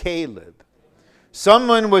was Caleb.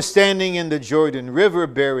 Someone was standing in the Jordan River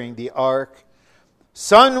bearing the ark.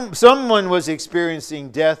 Someone was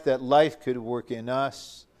experiencing death that life could work in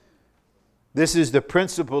us. This is the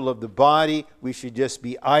principle of the body. We should just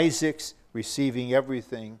be Isaacs, receiving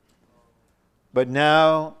everything. But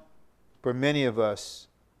now, for many of us,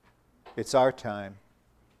 it's our time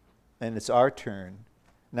and it's our turn,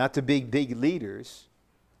 not to be big leaders,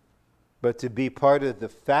 but to be part of the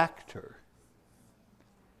factor.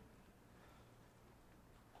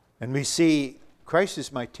 And we see Christ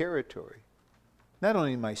is my territory, not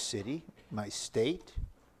only my city, my state,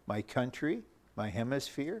 my country, my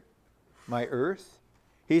hemisphere, my earth.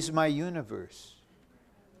 He's my universe.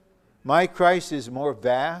 My Christ is more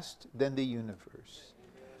vast than the universe.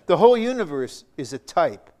 The whole universe is a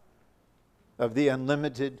type of the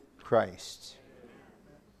unlimited Christ.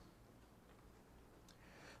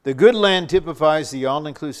 The good land typifies the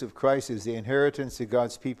all-inclusive Christ as the inheritance of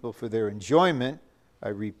God's people for their enjoyment, I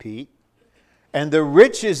repeat. And the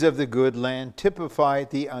riches of the good land typify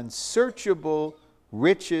the unsearchable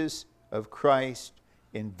riches of Christ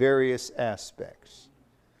in various aspects.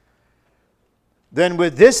 Then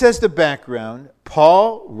with this as the background,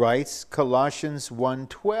 Paul writes Colossians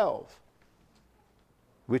 1:12,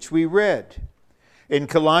 which we read. In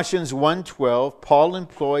Colossians 1:12, Paul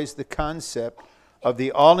employs the concept of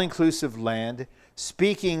the all-inclusive land,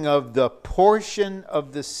 speaking of the portion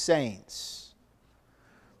of the saints,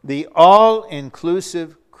 the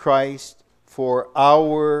all-inclusive Christ for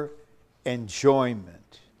our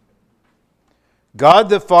enjoyment. God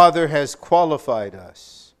the Father has qualified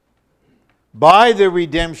us by the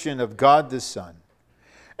redemption of God the Son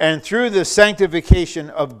and through the sanctification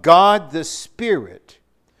of God the Spirit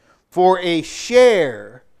for a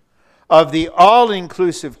share of the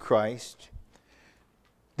all-inclusive Christ,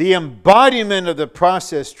 the embodiment of the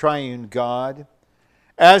process triune God,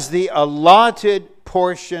 as the allotted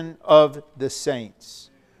portion of the saints.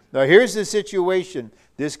 Now here's the situation.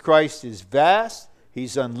 This Christ is vast,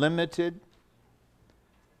 He's unlimited,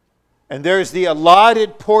 and there's the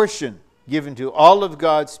allotted portion given to all of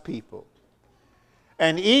God's people.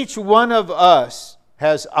 And each one of us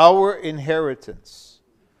has our inheritance.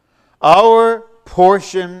 Our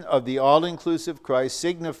portion of the all-inclusive Christ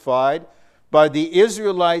signified by the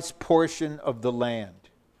Israelites' portion of the land.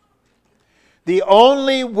 The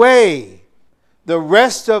only way the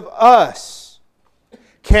rest of us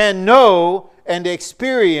can know and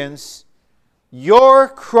experience your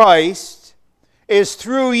Christ is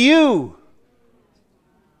through you.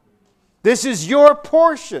 This is your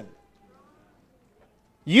portion.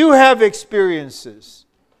 You have experiences.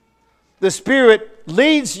 The Spirit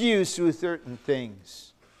leads you through certain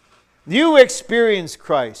things. You experience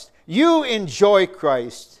Christ. You enjoy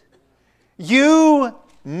Christ. You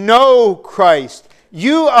know Christ.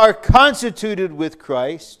 You are constituted with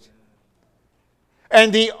Christ.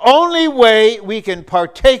 And the only way we can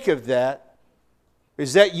partake of that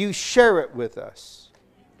is that you share it with us.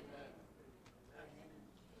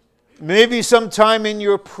 Maybe sometime in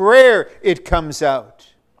your prayer it comes out.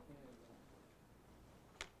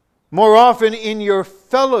 More often in your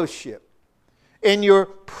fellowship, in your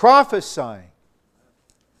prophesying.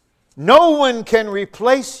 No one can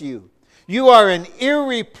replace you. You are an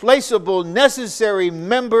irreplaceable, necessary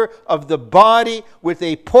member of the body with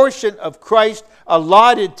a portion of Christ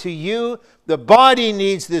allotted to you. The body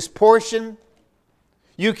needs this portion.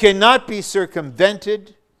 You cannot be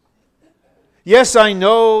circumvented. Yes, I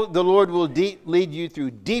know the Lord will lead you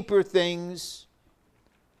through deeper things,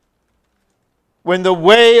 when the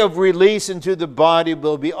way of release into the body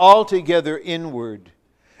will be altogether inward.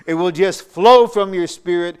 It will just flow from your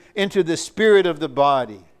spirit into the spirit of the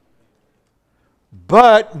body.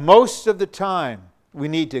 But most of the time, we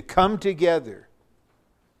need to come together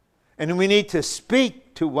and we need to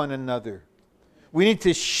speak to one another. We need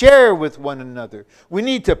to share with one another. We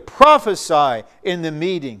need to prophesy in the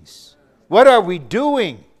meetings. What are we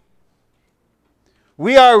doing?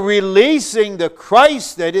 We are releasing the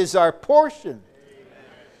Christ that is our portion.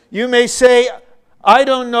 You may say, I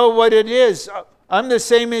don't know what it is. I'm the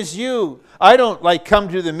same as you. I don't come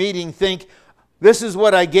to the meeting think, this is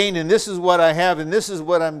what I gain and this is what I have and this is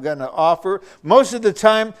what I'm going to offer. Most of the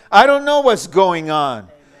time, I don't know what's going on.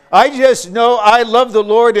 I just know I love the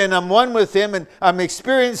Lord and I'm one with Him and I'm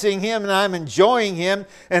experiencing Him and I'm enjoying Him.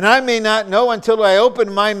 And I may not know until I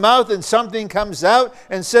open my mouth and something comes out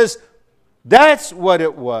and says, that's what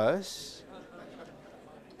it was.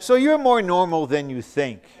 So you're more normal than you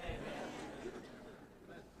think.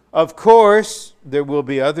 Of course, there will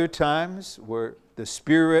be other times where the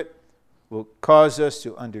Spirit will cause us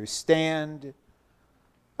to understand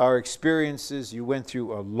our experiences. You went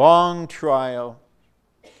through a long trial.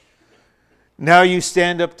 Now you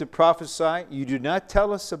stand up to prophesy. You do not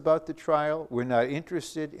tell us about the trial. We're not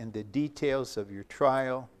interested in the details of your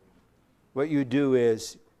trial. what you do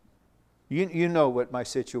is, you know what my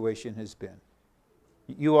situation has been.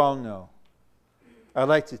 You all know. I'd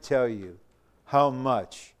like to tell you how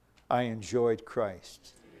much I enjoyed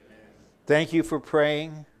Christ. Thank you for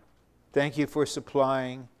praying. Thank you for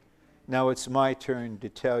supplying. Now it's my turn to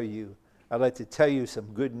tell you. I'd like to tell you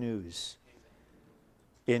some good news.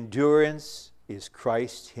 Endurance is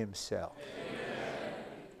Christ Himself. Amen.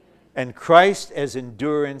 And Christ as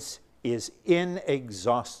endurance is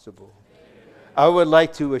inexhaustible. Amen. I would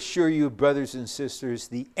like to assure you, brothers and sisters,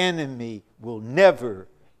 the enemy will never,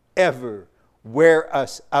 ever wear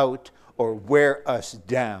us out or wear us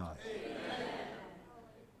down. Amen.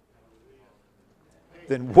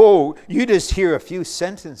 Then, whoa, you just hear a few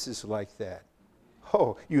sentences like that.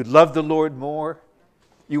 Oh, you love the Lord more?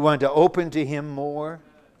 You want to open to Him more?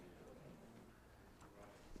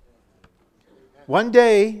 One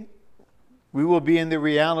day, we will be in the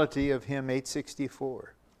reality of hymn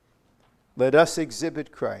 864. Let us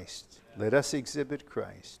exhibit Christ. Let us exhibit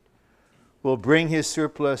Christ. We'll bring His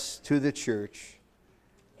surplus to the church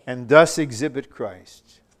and thus exhibit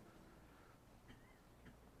Christ.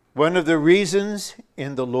 One of the reasons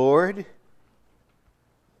in the Lord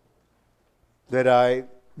that I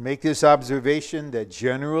make this observation that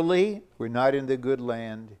generally we're not in the good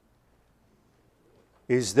land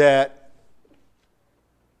is that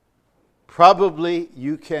probably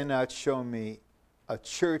you cannot show me a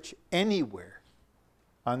church anywhere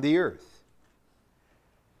on the earth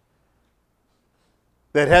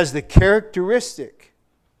that has the characteristic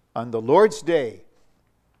on the Lord's day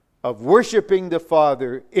of worshiping the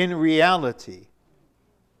Father in reality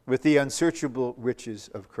with the unsearchable riches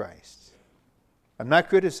of Christ. I'm not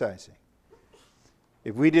criticizing.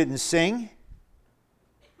 If we didn't sing,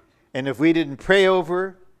 and if we didn't pray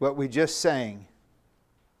over what we just sang,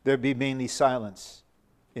 there'd be mainly silence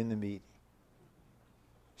in the meeting.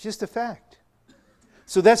 It's just a fact.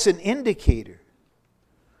 So that's an indicator.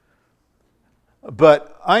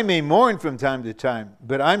 But I may mourn from time to time,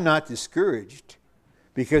 but I'm not discouraged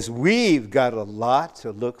because we've got a lot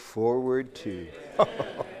to look forward to.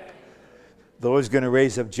 The Lord's going to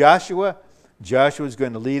raise up Joshua. Joshua's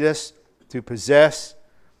going to lead us to possess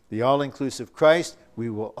the all-inclusive Christ. We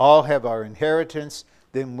will all have our inheritance.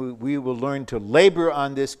 Then we will learn to labor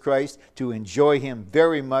on this Christ, to enjoy Him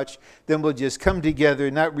very much. Then we'll just come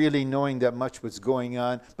together, not really knowing that much was going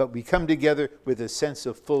on, but we come together with a sense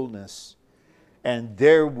of fullness. And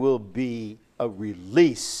there will be a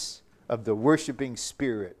release of the worshiping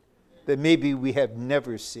spirit that maybe we have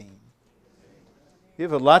never seen. You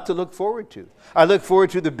have a lot to look forward to. I look forward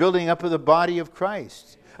to the building up of the body of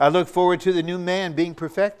Christ. I look forward to the new man being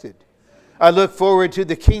perfected. I look forward to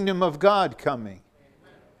the kingdom of God coming.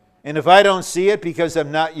 And if I don't see it because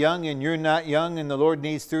I'm not young and you're not young and the Lord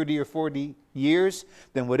needs 30 or 40 years,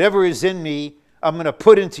 then whatever is in me, I'm going to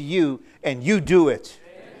put into you and you do it.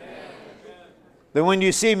 Amen. Then when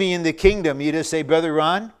you see me in the kingdom, you just say, Brother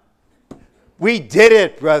Ron, we did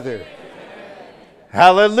it, brother. Amen.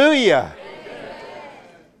 Hallelujah. Amen.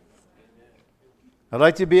 I'd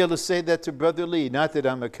like to be able to say that to Brother Lee, not that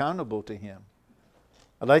I'm accountable to him.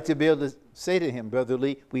 I'd like to be able to say to him, Brother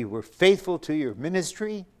Lee, we were faithful to your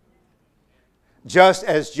ministry. Just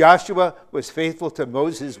as Joshua was faithful to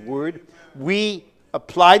Moses' word, we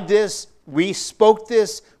applied this, we spoke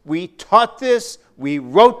this, we taught this, we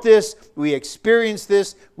wrote this, we experienced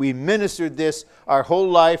this, we ministered this our whole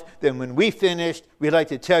life. Then when we finished, we'd like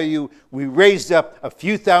to tell you we raised up a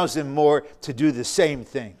few thousand more to do the same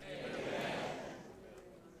thing. Amen.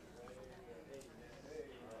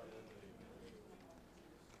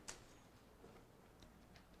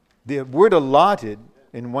 The word allotted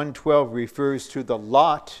in 112 refers to the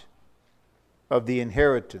lot of the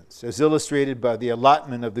inheritance, as illustrated by the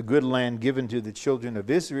allotment of the good land given to the children of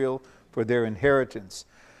Israel for their inheritance.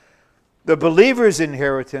 The believer's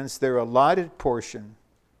inheritance, their allotted portion,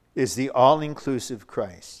 is the all-inclusive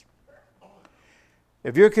Christ.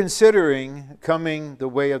 If you're considering coming the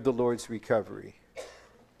way of the Lord's recovery,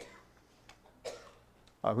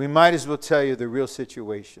 we might as well tell you the real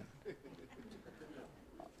situation.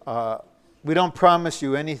 We don't promise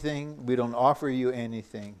you anything. We don't offer you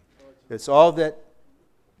anything. It's all that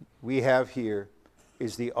we have here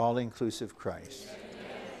is the all-inclusive Christ.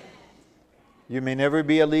 You may never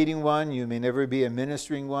be a leading one. You may never be a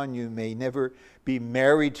ministering one. You may never be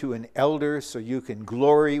married to an elder so you can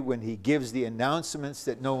glory when he gives the announcements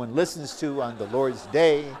that no one listens to on the Lord's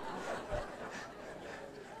day.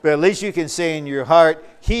 But at least you can say in your heart,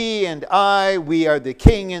 he and I, we are the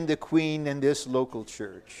king and the queen in this local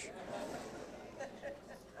church.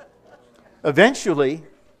 Eventually,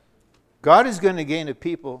 God is going to gain a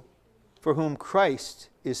people for whom Christ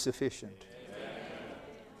is sufficient.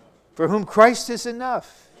 For whom Christ is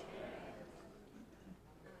enough.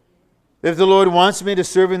 If the Lord wants me to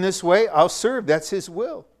serve in this way, I'll serve. That's His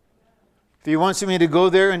will. If He wants me to go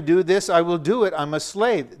there and do this, I will do it. I'm a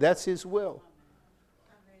slave. That's His will.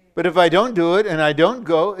 But if I don't do it and I don't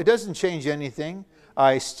go, it doesn't change anything.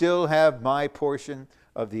 I still have my portion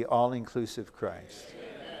of the all-inclusive Christ.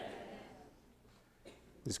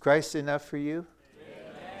 Is Christ enough for you?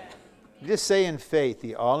 Just say in faith,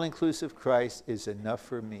 the all-inclusive Christ is enough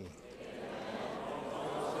for me.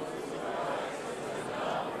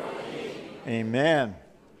 Amen.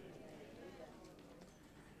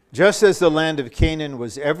 Just as the land of Canaan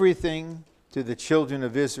was everything to the children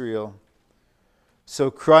of Israel, so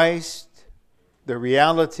Christ, the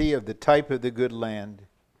reality of the type of the good land,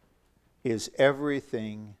 is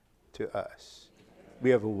everything to us. We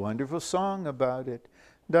have a wonderful song about it.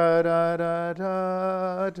 Da da da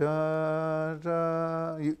da da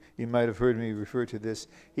da. You might have heard me refer to this.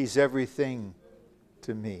 He's everything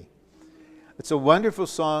to me. It's a wonderful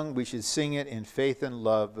song. We should sing it in faith and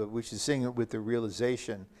love, but we should sing it with the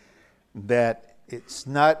realization that it's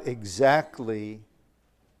not exactly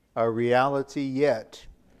our reality yet.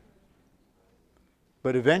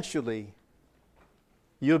 But eventually,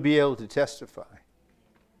 you'll be able to testify.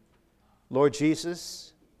 Lord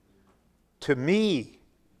Jesus, to me,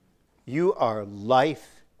 you are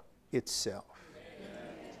life itself.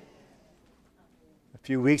 Amen. A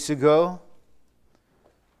few weeks ago,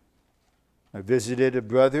 I visited a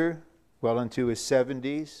brother well into his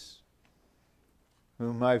 70s,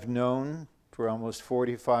 whom I've known for almost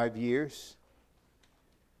 45 years.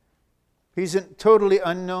 He's a totally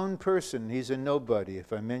unknown person. He's a nobody.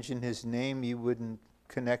 If I mentioned his name, you wouldn't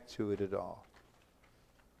connect to it at all.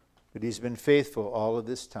 But he's been faithful all of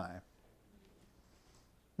this time.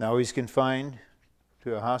 Now he's confined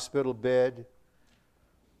to a hospital bed,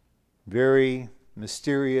 very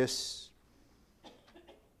mysterious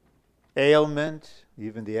ailment.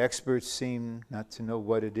 Even the experts seem not to know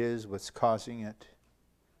what it is, what's causing it.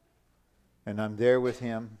 And I'm there with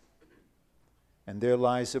him. And there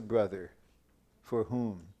lies a brother for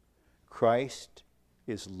whom Christ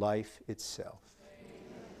is life itself.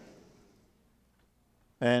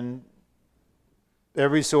 And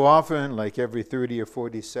every so often, like every 30 or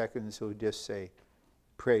 40 seconds, he'll just say,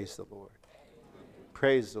 praise the Lord.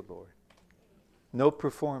 Praise the Lord. No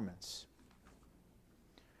performance.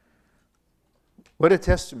 What a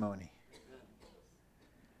testimony.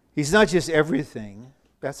 He's not just everything.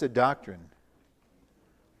 That's a doctrine.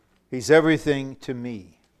 He's everything to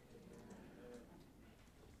me.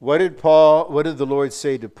 What did the Lord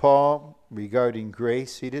say to Paul regarding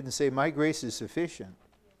grace? He didn't say, my grace is sufficient.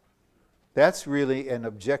 That's really an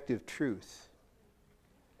objective truth.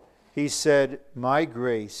 He said, my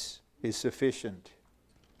grace is sufficient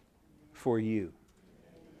for you.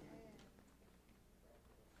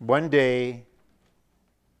 One day,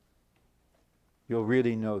 you'll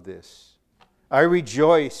really know this. I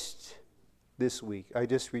rejoiced this week. I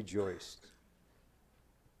just rejoiced.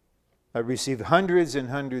 I received hundreds and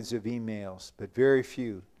hundreds of emails, but very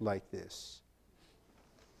few like this.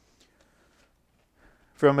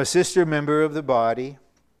 From a sister member of the body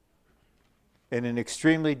in an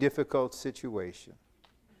extremely difficult situation,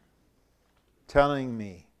 telling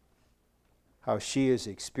me how she is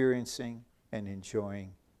experiencing and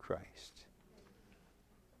enjoying Christ.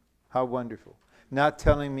 How wonderful. Not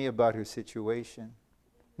telling me about her situation,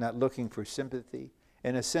 not looking for sympathy,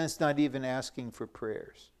 in a sense not even asking for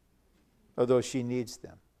prayers, although she needs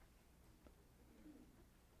them.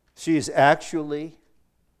 She is actually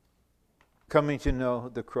coming to know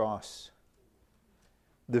the cross,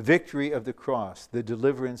 the victory of the cross, the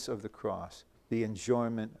deliverance of the cross, the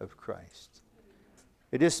enjoyment of Christ.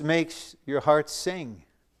 It just makes your heart sing.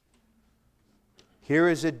 Here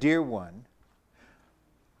is a dear one,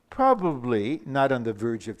 probably not on the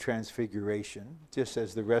verge of transfiguration, just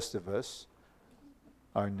as the rest of us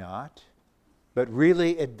are not, but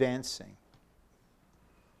really advancing.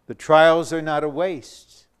 The trials are not a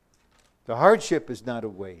waste. The hardship is not a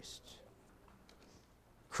waste.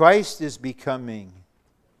 Christ is becoming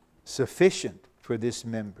sufficient for this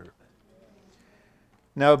member.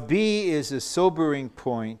 Now, B is a sobering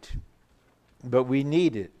point, but we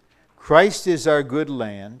need it. Christ is our good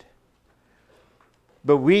land,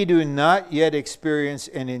 but we do not yet experience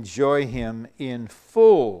and enjoy Him in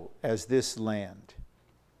full as this land.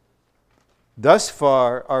 Thus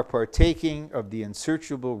far, our partaking of the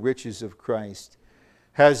unsearchable riches of Christ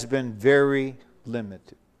has been very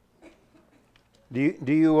limited. Do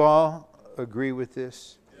you all agree with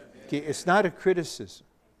this? Okay, it's not a criticism.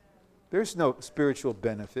 There's no spiritual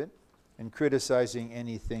benefit and criticizing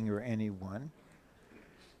anything or anyone.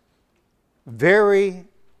 Very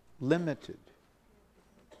limited.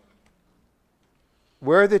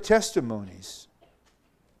 Where are the testimonies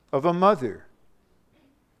of a mother,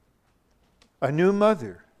 a new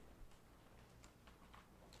mother,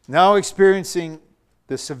 now experiencing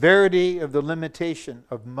the severity of the limitation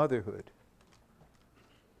of motherhood?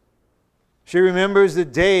 She remembers the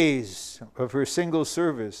days of her single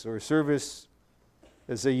service or service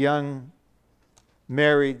as a young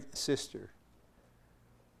married sister.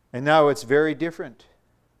 And now it's very different.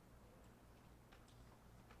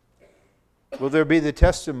 Will there be the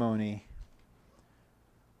testimony,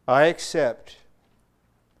 I accept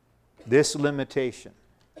this limitation,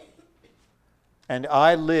 and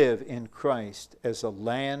I live in Christ as a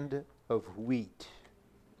land of wheat.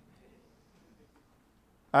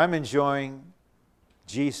 I'm enjoying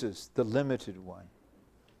Jesus, the limited one,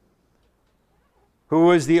 who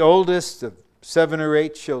was the oldest of 7 or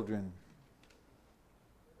 8 children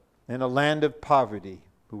in a land of poverty,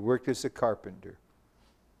 who worked as a carpenter.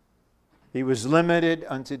 He was limited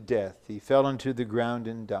unto death. He fell into the ground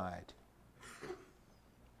and died.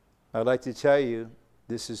 I'd like to tell you,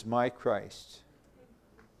 this is my Christ.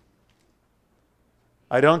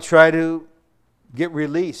 I don't try to get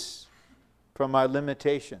release from my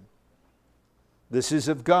limitation. This is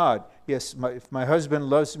of God. Yes, if my husband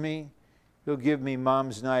loves me, he'll give me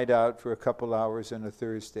mom's night out for a couple hours on a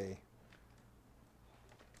Thursday.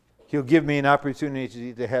 He'll give me an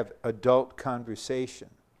opportunity to have adult conversation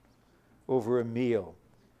over a meal,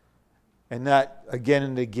 and not again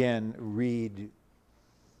and again read,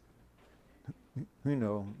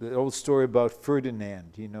 the old story about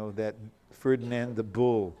Ferdinand, that Ferdinand the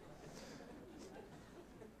bull.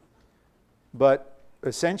 But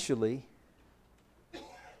essentially,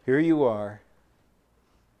 here you are.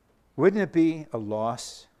 Wouldn't it be a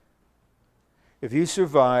loss if you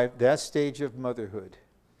survived that stage of motherhood,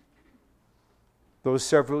 those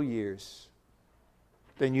several years?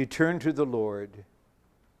 Then you turn to the Lord,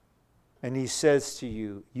 and He says to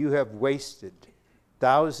you, you have wasted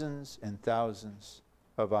thousands and thousands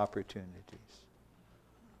of opportunities.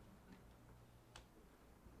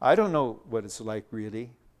 I don't know what it's like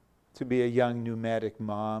really to be a young pneumatic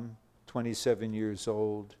mom, 27 years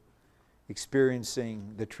old,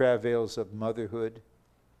 experiencing the travails of motherhood.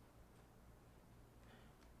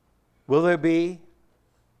 Will there be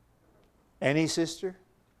any sister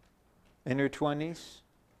in her 20s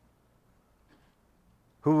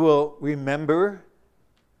who will remember,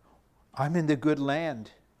 I'm in the good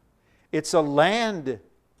land? It's a land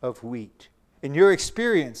of wheat. In your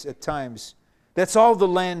experience at times, that's all the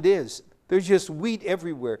land is. There's just wheat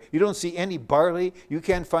everywhere. You don't see any barley. You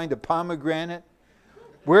can't find a pomegranate.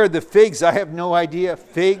 Where are the figs? I have no idea.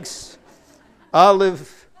 Figs,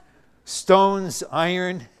 olive, stones,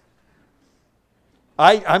 iron.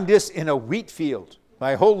 I'm just in a wheat field.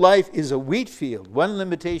 My whole life is a wheat field, one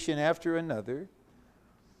limitation after another.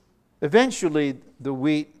 Eventually, the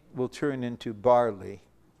wheat will turn into barley,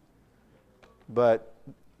 but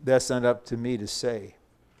that's not up to me to say.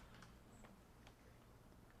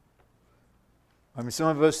 Some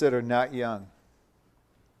of us that are not young,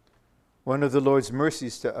 one of the Lord's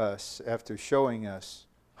mercies to us, after showing us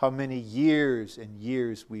how many years and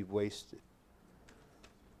years we've wasted,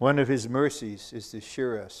 one of His mercies is to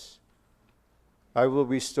assure us, I will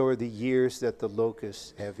restore the years that the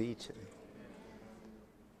locusts have eaten.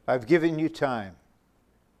 I've given you time.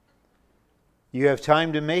 You have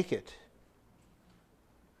time to make it,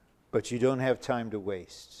 but you don't have time to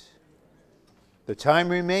waste. The time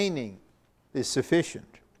remaining is sufficient.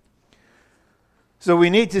 So we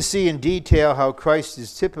need to see in detail how Christ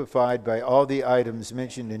is typified by all the items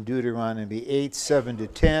mentioned in Deuteronomy 8,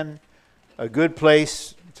 7-10. A good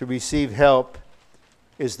place to receive help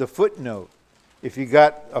is the footnote. If you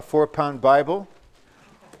got a 4-pound Bible,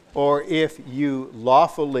 or if you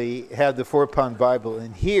lawfully have the 4-pound Bible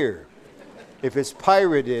in here, if it's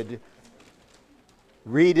pirated,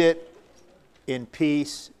 read it in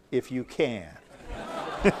peace if you can.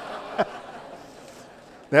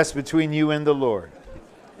 That's between you and the Lord.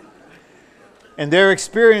 In their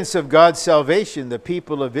experience of God's salvation, the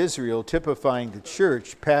people of Israel, typifying the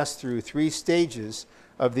church, passed through 3 stages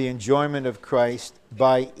of the enjoyment of Christ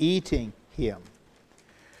by eating Him.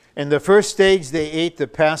 In the first stage, they ate the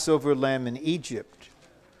Passover lamb in Egypt,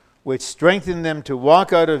 which strengthened them to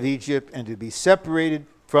walk out of Egypt and to be separated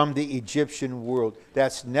from the Egyptian world.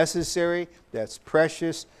 That's necessary. That's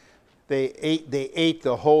precious. They ate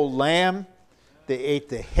the whole lamb. They ate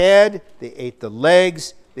the head. They ate the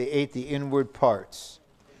legs. They ate the inward parts.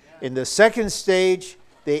 In the second stage,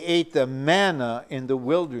 they ate the manna in the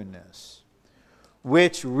wilderness,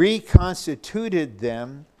 which reconstituted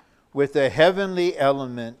them with a heavenly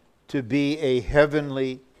element to be a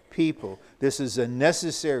heavenly people. This is a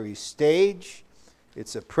necessary stage.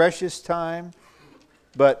 It's a precious time,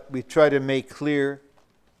 but we try to make clear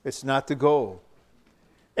it's not the goal.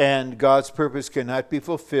 And God's purpose cannot be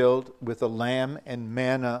fulfilled with a lamb and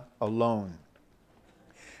manna alone.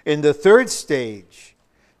 In the third stage,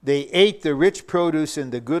 they ate the rich produce in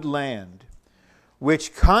the good land,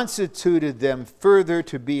 which constituted them further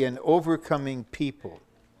to be an overcoming people.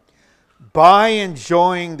 By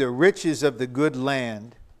enjoying the riches of the good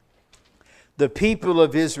land, the people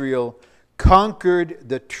of Israel conquered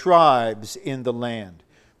the tribes in the land.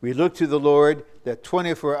 We look to the Lord that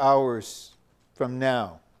 24 hours from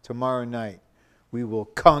now, tomorrow night, we will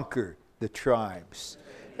conquer the tribes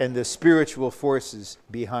and the spiritual forces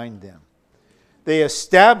behind them. They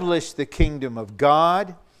established the kingdom of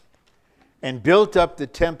God and built up the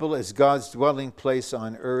temple as God's dwelling place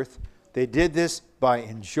on earth. They did this by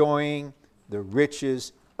enjoying the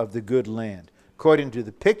riches of the good land. According to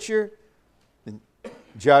the picture in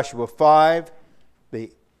Joshua 5, they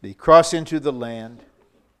cross into the land.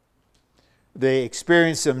 They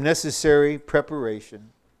experience some necessary preparation.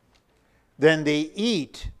 Then they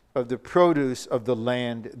eat of the produce of the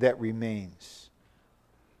land that remains.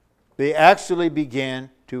 They actually began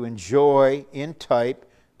to enjoy, in type,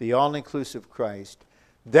 the all-inclusive Christ.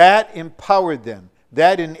 That empowered them.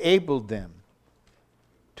 That enabled them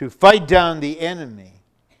to fight down the enemy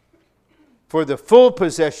for the full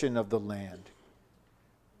possession of the land.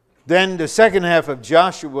 Then the second half of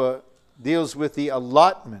Joshua deals with the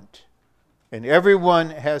allotment, and everyone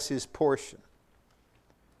has his portion.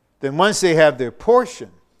 Then once they have their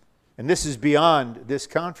portion, and this is beyond this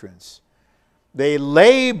conference, they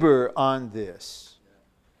labor on this.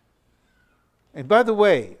 And by the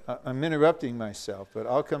way, I'm interrupting myself, but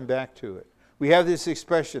I'll come back to it. We have this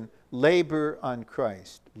expression, labor on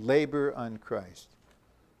Christ. Labor on Christ.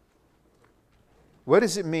 What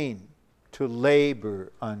does it mean to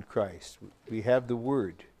labor on Christ? We have the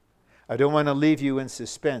word. I don't want to leave you in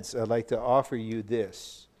suspense. I'd like to offer you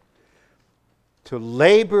this. To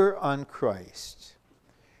labor on Christ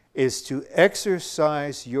is to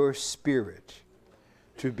exercise your spirit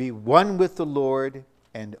to be one with the Lord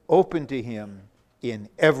and open to Him in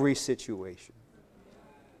every situation.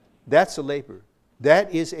 That's a labor.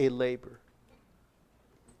 That is a labor.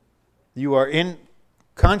 You are in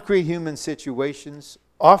concrete human situations.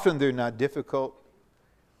 Often they're not difficult.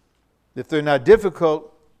 If they're not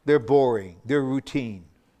difficult, they're boring. They're routine.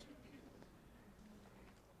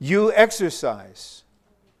 You exercise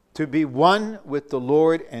to be one with the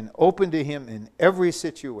Lord and open to Him in every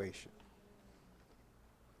situation.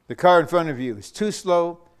 The car in front of you is too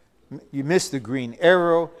slow. You miss the green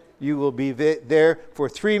arrow. You will be there for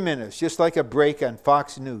 3 minutes, just like a break on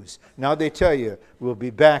Fox News. Now they tell you, we'll be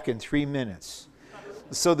back in 3 minutes.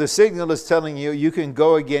 So the signal is telling you, you can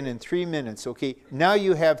go again in 3 minutes. Okay, now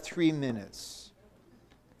you have 3 minutes.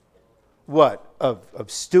 What?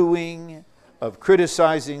 Of stewing, of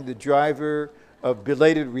criticizing the driver, of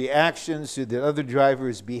belated reactions to the other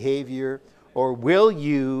driver's behavior? Or will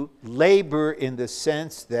you labor in the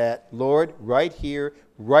sense that, Lord, right here,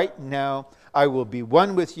 right now, I will be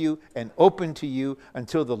one with you and open to you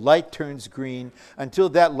until the light turns green. Until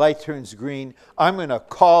that light turns green, I'm going to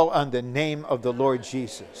call on the name of the Lord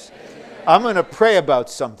Jesus. I'm going to pray about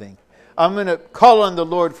something. I'm going to call on the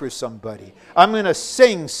Lord for somebody. I'm going to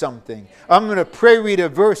sing something. I'm going to pray, read a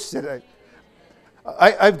verse that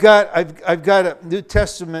I've got a New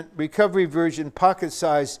Testament Recovery Version pocket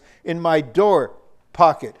size in my door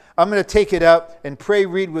pocket. I'm going to take it out and pray,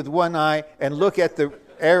 read with one eye and look at the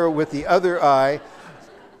arrow with the other eye.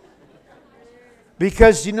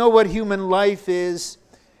 Because you know what human life is?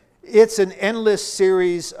 It's an endless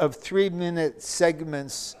series of 3-minute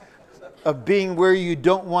segments of being where you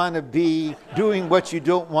don't want to be, doing what you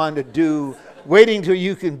don't want to do, waiting till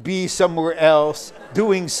you can be somewhere else,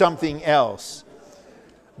 doing something else.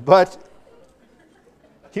 But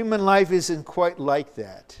human life isn't quite like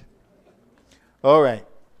that. All right.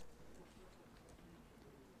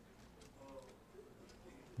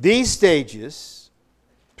 These stages,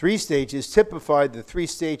 3 stages, typify the 3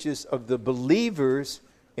 stages of the believer's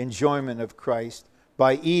enjoyment of Christ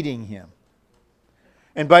by eating Him.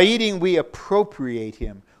 And by eating, we appropriate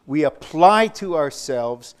Him. We apply to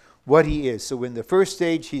ourselves what He is. So in the first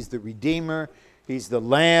stage, He's the Redeemer. He's the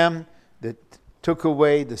Lamb that took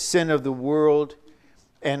away the sin of the world.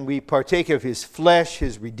 And we partake of His flesh,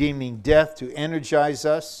 His redeeming death to energize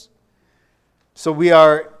us. So we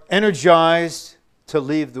are energized to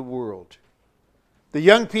leave the world. The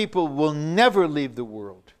young people will never leave the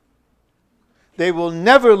world. They will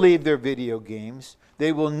never leave their video games.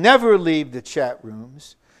 They will never leave the chat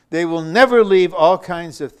rooms. They will never leave all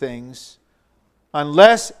kinds of things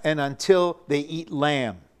unless and until they eat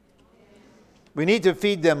lamb. We need to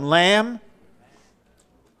feed them lamb.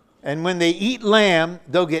 And when they eat lamb,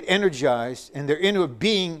 they'll get energized, and their inner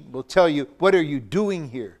being will tell you, what are you doing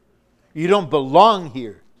here? You don't belong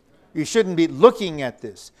here. You shouldn't be looking at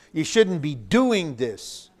this. You shouldn't be doing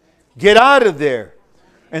this. Get out of there.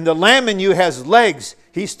 And the lamb in you has legs.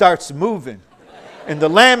 He starts moving. And the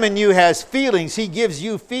lamb in you has feelings. He gives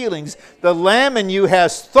you feelings. The lamb in you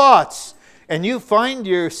has thoughts. And you find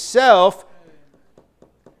yourself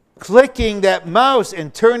clicking that mouse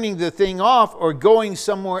and turning the thing off or going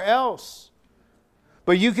somewhere else.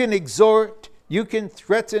 But you can exhort, you can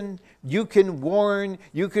threaten, you can warn,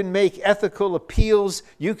 you can make ethical appeals,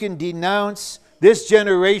 you can denounce this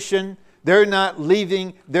generation. They're not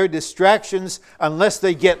leaving their distractions unless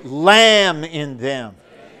they get lamb in them.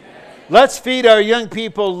 Amen. Let's feed our young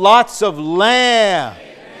people lots of lamb.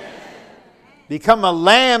 Amen. Become a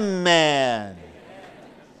lamb man. Amen.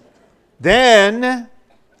 Then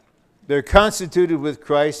they're constituted with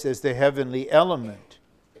Christ as the heavenly element.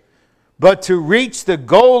 But to reach the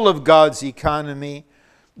goal of God's economy,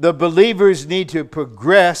 the believers need to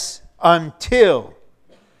progress until.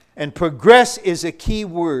 And progress is a key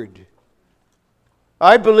word.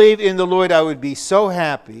 I believe in the Lord I would be so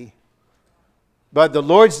happy, but the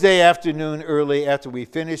Lord's Day afternoon early after we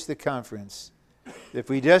finish the conference, if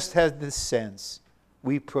we just had the sense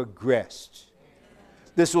we progressed.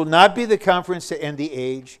 This will not be the conference to end the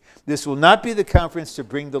age. This will not be the conference to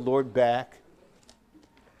bring the Lord back.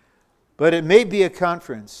 But it may be a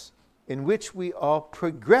conference in which we all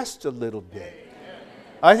progressed a little bit.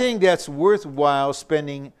 I think that's worthwhile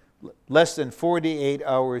spending less than 48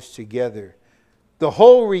 hours together. The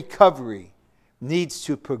whole recovery needs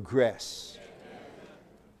to progress.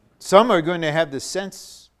 Some are going to have the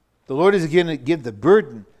sense, the Lord is going to give the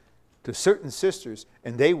burden to certain sisters,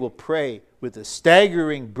 and they will pray with a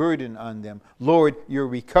staggering burden on them. Lord, your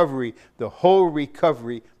recovery, the whole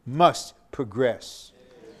recovery must progress.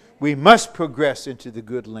 We must progress into the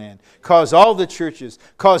good land. Cause all the churches,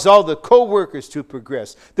 cause all the co-workers to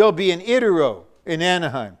progress. There'll be an ITERO in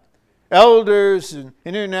Anaheim. Elders and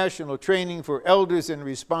international training for elders and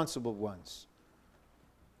responsible ones.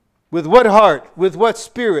 With what heart, with what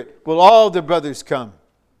spirit will all the brothers come?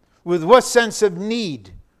 With what sense of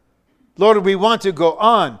need? Lord, we want to go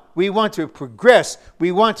on. We want to progress.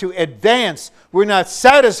 We want to advance. We're not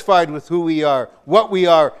satisfied with who we are, what we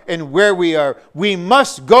are, and where we are. We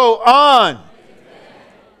must go on. Amen.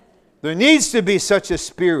 There needs to be such a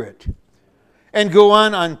spirit. And go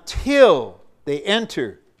on until they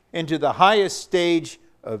enter into the highest stage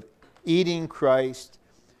of eating Christ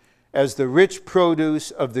as the rich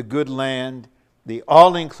produce of the good land, the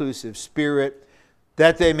all-inclusive spirit,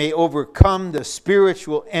 that they may overcome the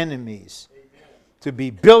spiritual enemies. Amen. To be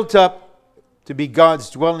built up, to be God's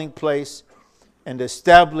dwelling place, and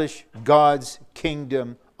establish God's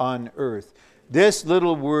kingdom on earth. This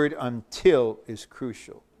little word until is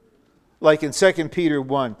crucial. Like in 2 Peter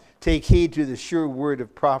 1, take heed to the sure word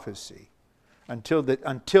of prophecy until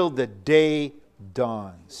the day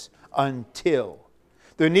dawns. Until.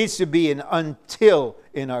 There needs to be an until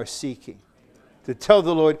in our seeking. To tell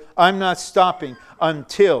the Lord, I'm not stopping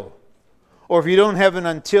until. Or if you don't have an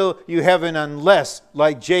until, you have an unless,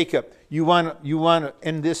 like Jacob. You want to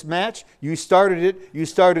end this match? You started it. You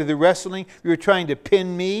started the wrestling. You're trying to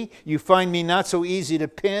pin me. You find me not so easy to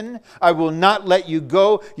pin. I will not let you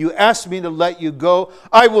go. You asked me to let you go.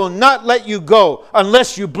 I will not let you go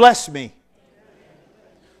unless you bless me.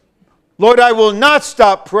 Lord, I will not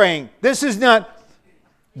stop praying. This is not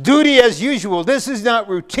duty as usual. This is not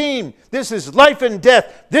routine. This is life and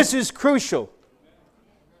death. This is crucial.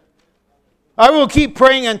 I will keep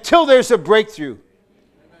praying until there's a breakthrough.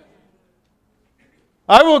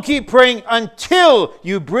 I will keep praying until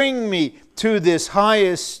you bring me to this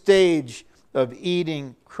highest stage of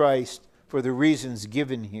eating Christ for the reasons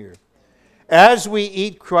given here. As we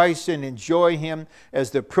eat Christ and enjoy Him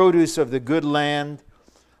as the produce of the good land,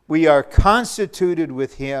 we are constituted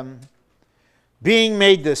with Him, being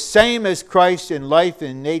made the same as Christ in life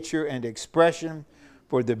and nature and expression,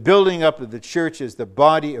 for the building up of the church as the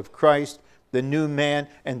body of Christ, the new man,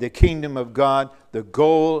 and the kingdom of God. The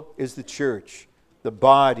goal is the church, the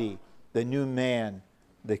body, the new man,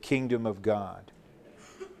 the kingdom of God.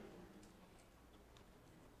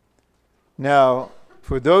 Now,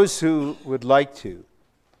 for those who would like to,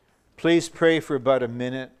 please pray for about a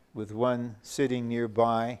minute with one sitting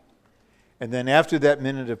nearby. And then after that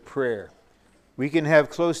minute of prayer, we can have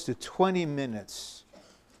close to 20 minutes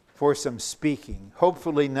for some speaking,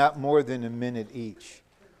 hopefully not more than a minute each.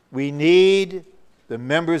 We need the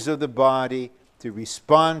members of the body to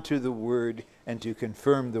respond to the word and to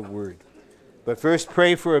confirm the word. But first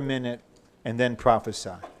pray for a minute and then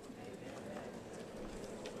prophesy.